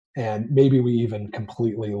 and maybe we even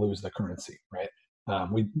completely lose the currency, right?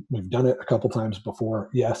 We've done it a couple times before.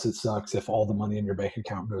 Yes, it sucks if all the money in your bank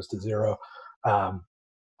account goes to zero,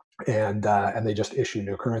 and they just issue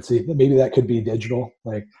new currency. Maybe that could be digital.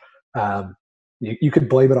 Like, you could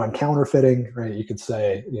blame it on counterfeiting, right? You could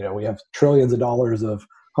say, we have trillions of dollars of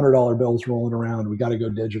 $100 bills rolling around. We got to go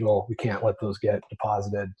digital. We can't let those get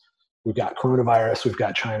deposited. We've got coronavirus. We've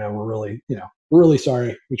got China. We're really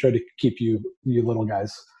sorry. We tried to keep you little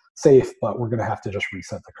guys safe, but we're going to have to just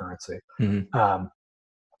reset the currency. Mm-hmm.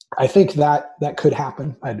 I think that could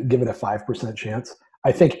happen. I'd give it a 5% chance.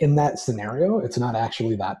 I think in that scenario, it's not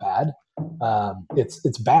actually that bad.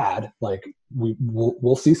 It's bad. Like,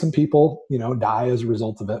 we'll see some people, die as a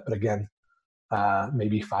result of it. But again,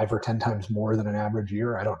 maybe 5 or 10 times more than an average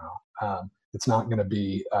year. I don't know. It's not going to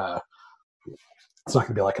be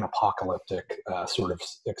like an apocalyptic sort of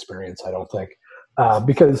experience, I don't think,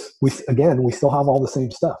 because we still have all the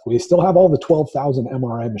same stuff. We still have all the 12,000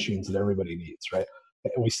 MRI machines that everybody needs, right?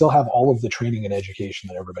 We still have all of the training and education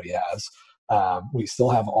that everybody has. We still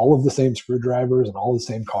have all of the same screwdrivers and all the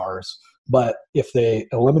same cars. But if they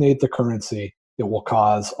eliminate the currency, it will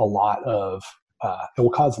cause a lot of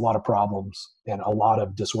problems and a lot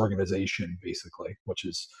of disorganization, basically, which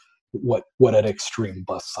is what an extreme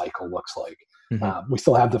bus cycle looks like. Mm-hmm. We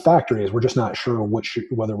still have the factories. We're just not sure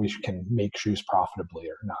whether we can make shoes profitably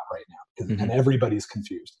or not right now, mm-hmm. and everybody's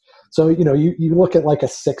confused. So you look at like a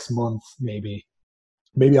 6 month, maybe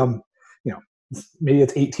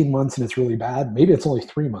it's 18 months and it's really bad. Maybe it's only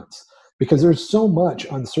 3 months, because there's so much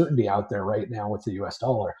uncertainty out there right now with the US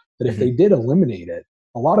dollar that if mm-hmm. they did eliminate it,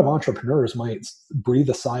 a lot of entrepreneurs might breathe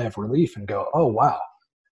a sigh of relief and go, oh, wow,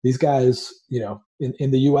 these guys,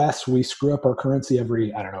 in the US, we screw up our currency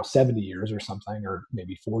every, 70 years or something, or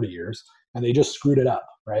maybe 40 years, and they just screwed it up,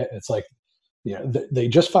 right? It's like, they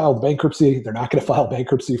just filed bankruptcy. They're not going to file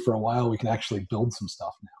bankruptcy for a while. We can actually build some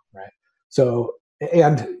stuff now, right? So,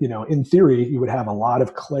 and, in theory, you would have a lot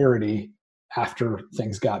of clarity after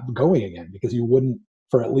things got going again, because you wouldn't,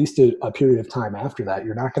 for at least a period of time after that,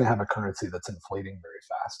 you're not going to have a currency that's inflating very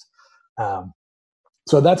fast.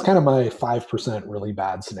 So that's kind of my 5% really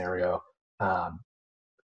bad scenario.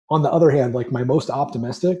 On the other hand, like my most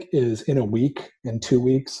optimistic is in a week, in 2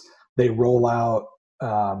 weeks, they roll out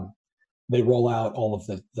all of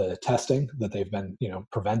the testing that they've been,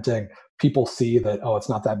 preventing. People see that, oh, it's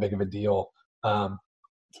not that big of a deal.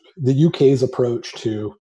 The UK's approach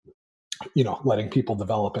to, letting people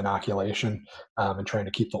develop inoculation and trying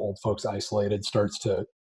to keep the old folks isolated starts to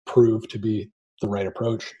prove to be the right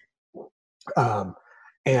approach.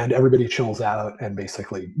 And everybody chills out and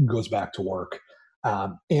basically goes back to work.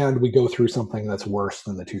 And we go through something that's worse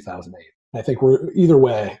than the 2008. I think we're either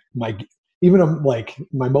way. Even like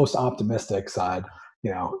my most optimistic side,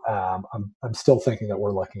 I'm still thinking that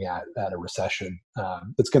we're looking at a recession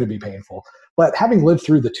that's going to be painful. But having lived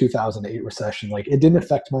through the 2008 recession, like it didn't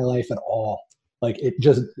affect my life at all. Like it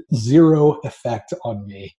just zero effect on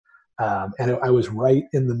me. And I was right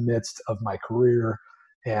in the midst of my career.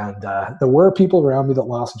 And there were people around me that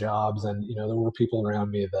lost jobs, and there were people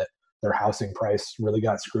around me that their housing price really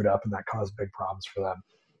got screwed up, and that caused big problems for them.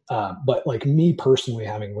 But like me personally,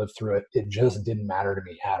 having lived through it, it just didn't matter to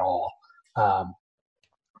me at all.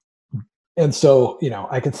 And so,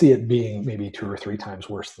 I could see it being maybe 2 or 3 times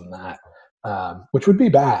worse than that, which would be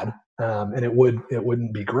bad. And it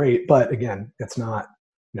wouldn't be great. But again, it's not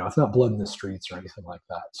blood in the streets or anything like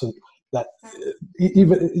that. So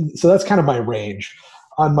that's kind of my range.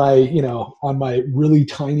 On my really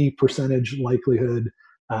tiny percentage likelihood,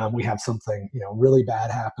 we have something, really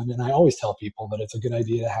bad happen. And I always tell people that it's a good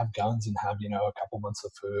idea to have guns and have, a couple months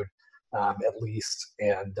of food, at least,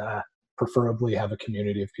 and preferably have a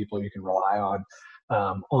community of people you can rely on.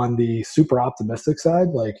 On the super optimistic side,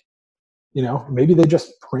 like, maybe they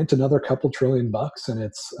just print another couple $1 trillion and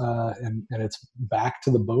it's and it's back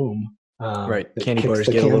to the boom. Right. Candy bars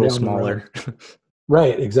get a little smaller.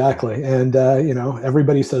 Right. Exactly. And,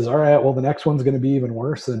 everybody says, all right, well, the next one's going to be even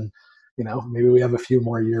worse. And, maybe we have a few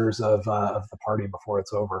more years of the party before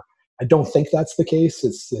it's over. I don't think that's the case.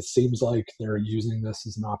 It seems like they're using this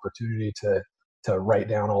as an opportunity to write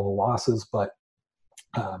down all the losses, but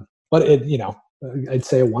it, I'd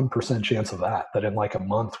say a 1% chance of that in like a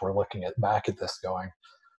month, we're looking back at this going,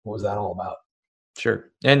 what was that all about?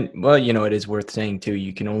 Sure. And well, it is worth saying too,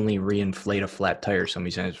 you can only reinflate a flat tire so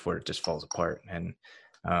many times before it just falls apart. And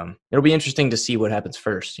it'll be interesting to see what happens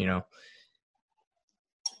first,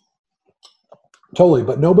 Totally.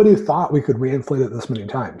 But nobody thought we could reinflate it this many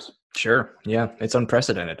times. Sure. Yeah. It's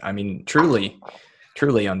unprecedented. I mean, truly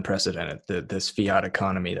unprecedented, this fiat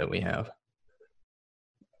economy that we have.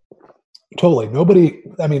 Totally.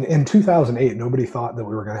 In 2008, nobody thought that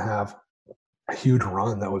we were going to have a huge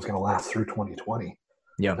run that was going to last through 2020.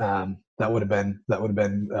 Yeah. That would have been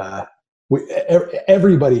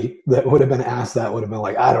everybody that would have been asked that would have been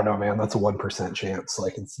like, I don't know, man, that's a 1% chance.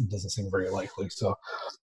 Like, it doesn't seem very likely. So,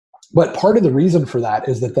 but part of the reason for that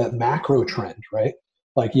is that macro trend, right?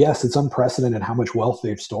 Like, yes, it's unprecedented how much wealth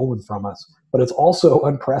they've stolen from us, but it's also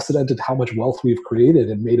unprecedented how much wealth we've created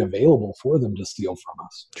and made available for them to steal from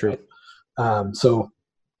us. True. Right? So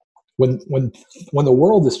when the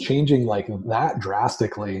world is changing like that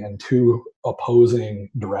drastically in two opposing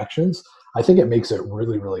directions, I think it makes it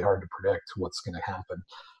really, really hard to predict what's going to happen.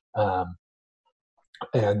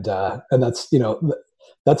 And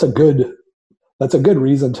that's a good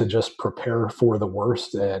reason to just prepare for the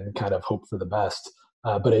worst and kind of hope for the best.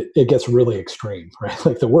 But it gets really extreme, right?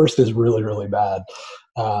 Like the worst is really, really bad,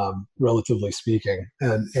 relatively speaking,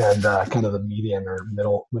 and kind of the median or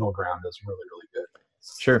middle ground is really, really good.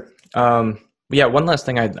 Sure. Yeah. One last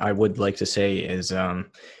thing I would like to say is,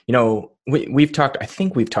 we've talked, I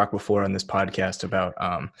think we've talked before on this podcast about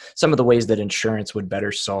some of the ways that insurance would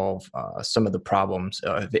better solve some of the problems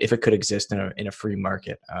if it could exist in a free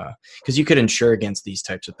market. Because you could insure against these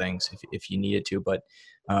types of things if you needed to. But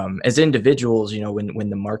as individuals, when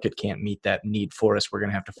the market can't meet that need for us, we're going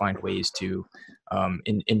to have to find ways to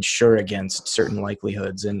insure against certain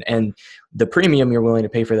likelihoods. And the premium you're willing to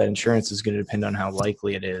pay for that insurance is going to depend on how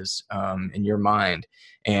likely it is in your mind.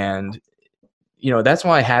 And that's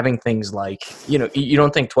why having things like, you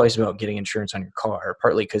don't think twice about getting insurance on your car,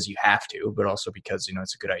 partly because you have to, but also because,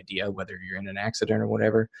 it's a good idea, whether you're in an accident or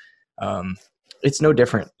whatever. It's no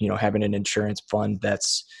different, having an insurance fund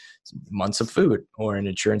that's months of food, or an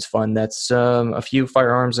insurance fund that's a few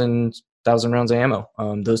firearms and 1,000 rounds of ammo.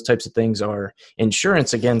 Those types of things are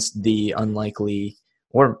insurance against the unlikely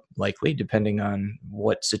or likely, depending on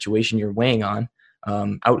what situation you're weighing on,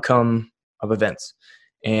 outcome of events.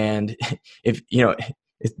 And if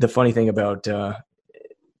the funny thing about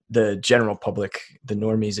the general public, the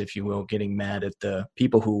normies, if you will, getting mad at the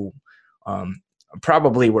people who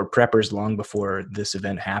probably were preppers long before this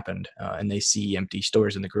event happened, and they see empty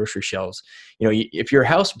stores in the grocery shelves. If your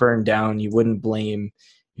house burned down, you wouldn't blame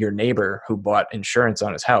your neighbor who bought insurance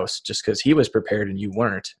on his house just because he was prepared and you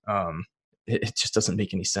weren't. It just doesn't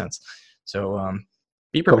make any sense. So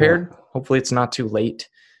be prepared. Hopefully it's not too late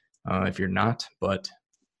if you're not, but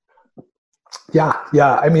yeah.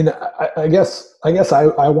 I mean, I guess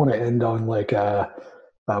I want to end on like a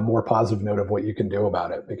more positive note of what you can do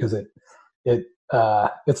about it, because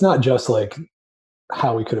it's not just like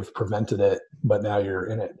how we could have prevented it, but now you're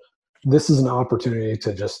in it. This is an opportunity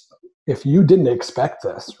to just, if you didn't expect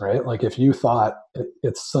this, right? Like if you thought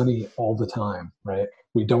it's sunny all the time, right?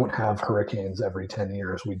 We don't have hurricanes every 10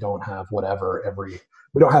 years. We don't have whatever we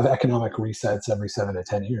don't have economic resets every 7 to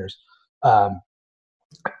 10 years.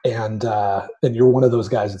 And you're one of those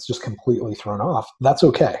guys that's just completely thrown off. That's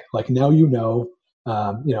okay. Like now,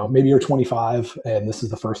 maybe you're 25 and this is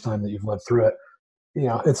the first time that you've lived through it.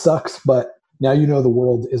 It sucks, but now the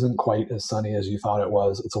world isn't quite as sunny as you thought it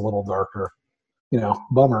was. It's a little darker,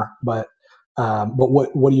 bummer, but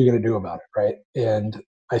what are you going to do about it, right? And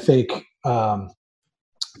I think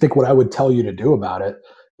what I would tell you to do about it,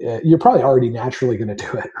 you're probably already naturally going to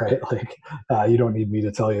do it, right? Like you don't need me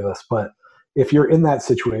to tell you this, but if you're in that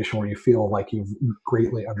situation where you feel like you've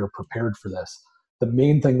greatly underprepared for this, the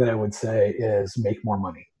main thing that I would say is make more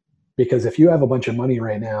money. Because if you have a bunch of money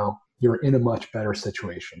right now, you're in a much better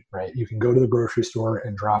situation, right? You can go to the grocery store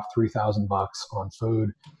and drop $3,000 on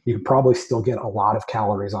food. You can probably still get a lot of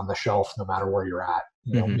calories on the shelf no matter where you're at.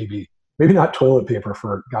 Maybe not toilet paper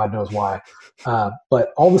for God knows why.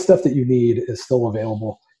 But all the stuff that you need is still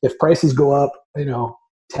available. If prices go up,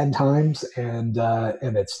 10 times and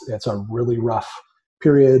it's a really rough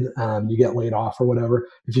period, you get laid off or whatever,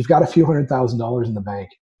 if you've got a few $100,000 in the bank,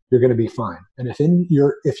 you're going to be fine. And if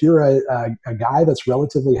you're a guy that's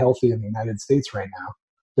relatively healthy in the United States right now,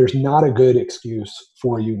 there's not a good excuse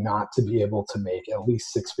for you not to be able to make at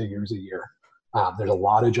least 6 figures a year. There's a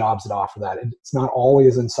lot of jobs that offer that. And it's not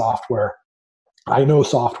always in software. I know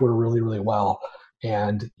software really, really well,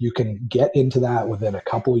 and you can get into that within a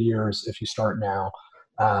couple of years if you start now.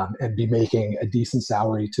 And be making a decent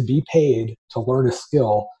salary to be paid to learn a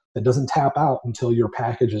skill that doesn't tap out until your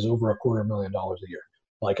package is over $250,000 a year.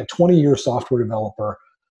 Like a 20-year software developer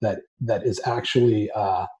that is actually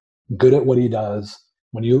good at what he does.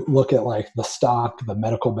 When you look at like the stock, the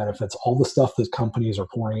medical benefits, all the stuff that companies are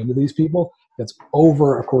pouring into these people, it's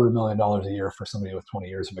over $250,000 a year for somebody with 20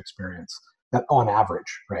 years of experience on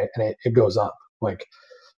average, right? And it goes up. Like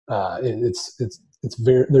there's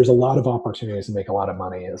a lot of opportunities to make a lot of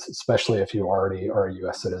money, especially if you already are a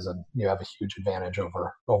U.S. citizen. You have a huge advantage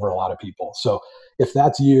over a lot of people. So if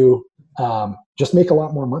that's you, just make a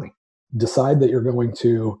lot more money. Decide that you're going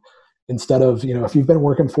to, instead of, if you've been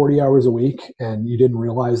working 40 hours a week and you didn't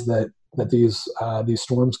realize that these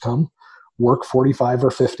storms come, work 45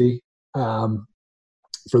 or 50 for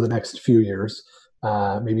the next few years.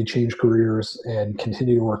 Maybe change careers and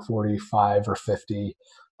continue to work 45 or 50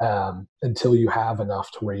 until you have enough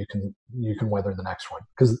to where you can weather the next one.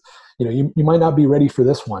 Because you might not be ready for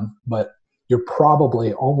this one, but you're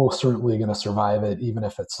probably almost certainly going to survive it, even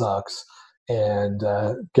if it sucks, and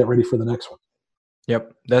get ready for the next one.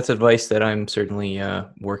 Yep, that's advice that I'm certainly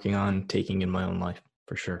working on taking in my own life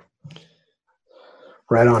for sure.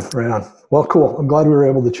 Right on. Well, cool. I'm glad we were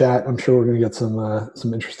able to chat. I'm sure we're going to get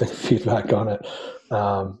some interesting feedback on it.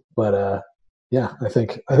 Yeah, I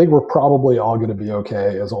think we're probably all going to be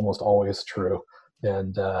okay, is almost always true.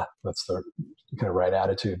 And that's the kind of right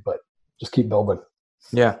attitude, but just keep building.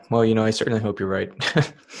 Yeah. Well, I certainly hope you're right.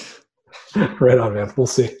 Right on, man. We'll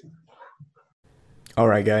see. All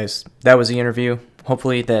right, guys. That was the interview.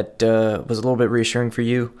 Hopefully that was a little bit reassuring for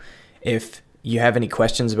you. If you have any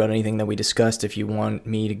questions about anything that we discussed, if you want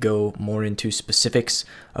me to go more into specifics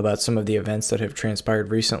about some of the events that have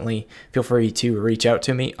transpired recently, feel free to reach out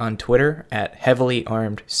to me on Twitter at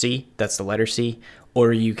heavilyarmedc, that's the letter C,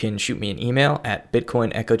 or you can shoot me an email at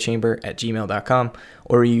bitcoinechochamber@gmail.com,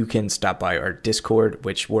 or you can stop by our Discord,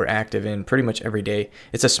 which we're active in pretty much every day.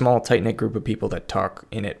 It's a small, tight-knit group of people that talk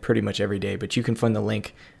in it pretty much every day, but you can find the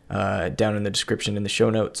link down in the description in the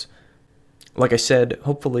show notes. Like I said,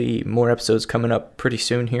 hopefully more episodes coming up pretty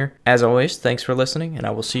soon here. As always, thanks for listening, and I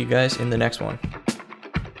will see you guys in the next one.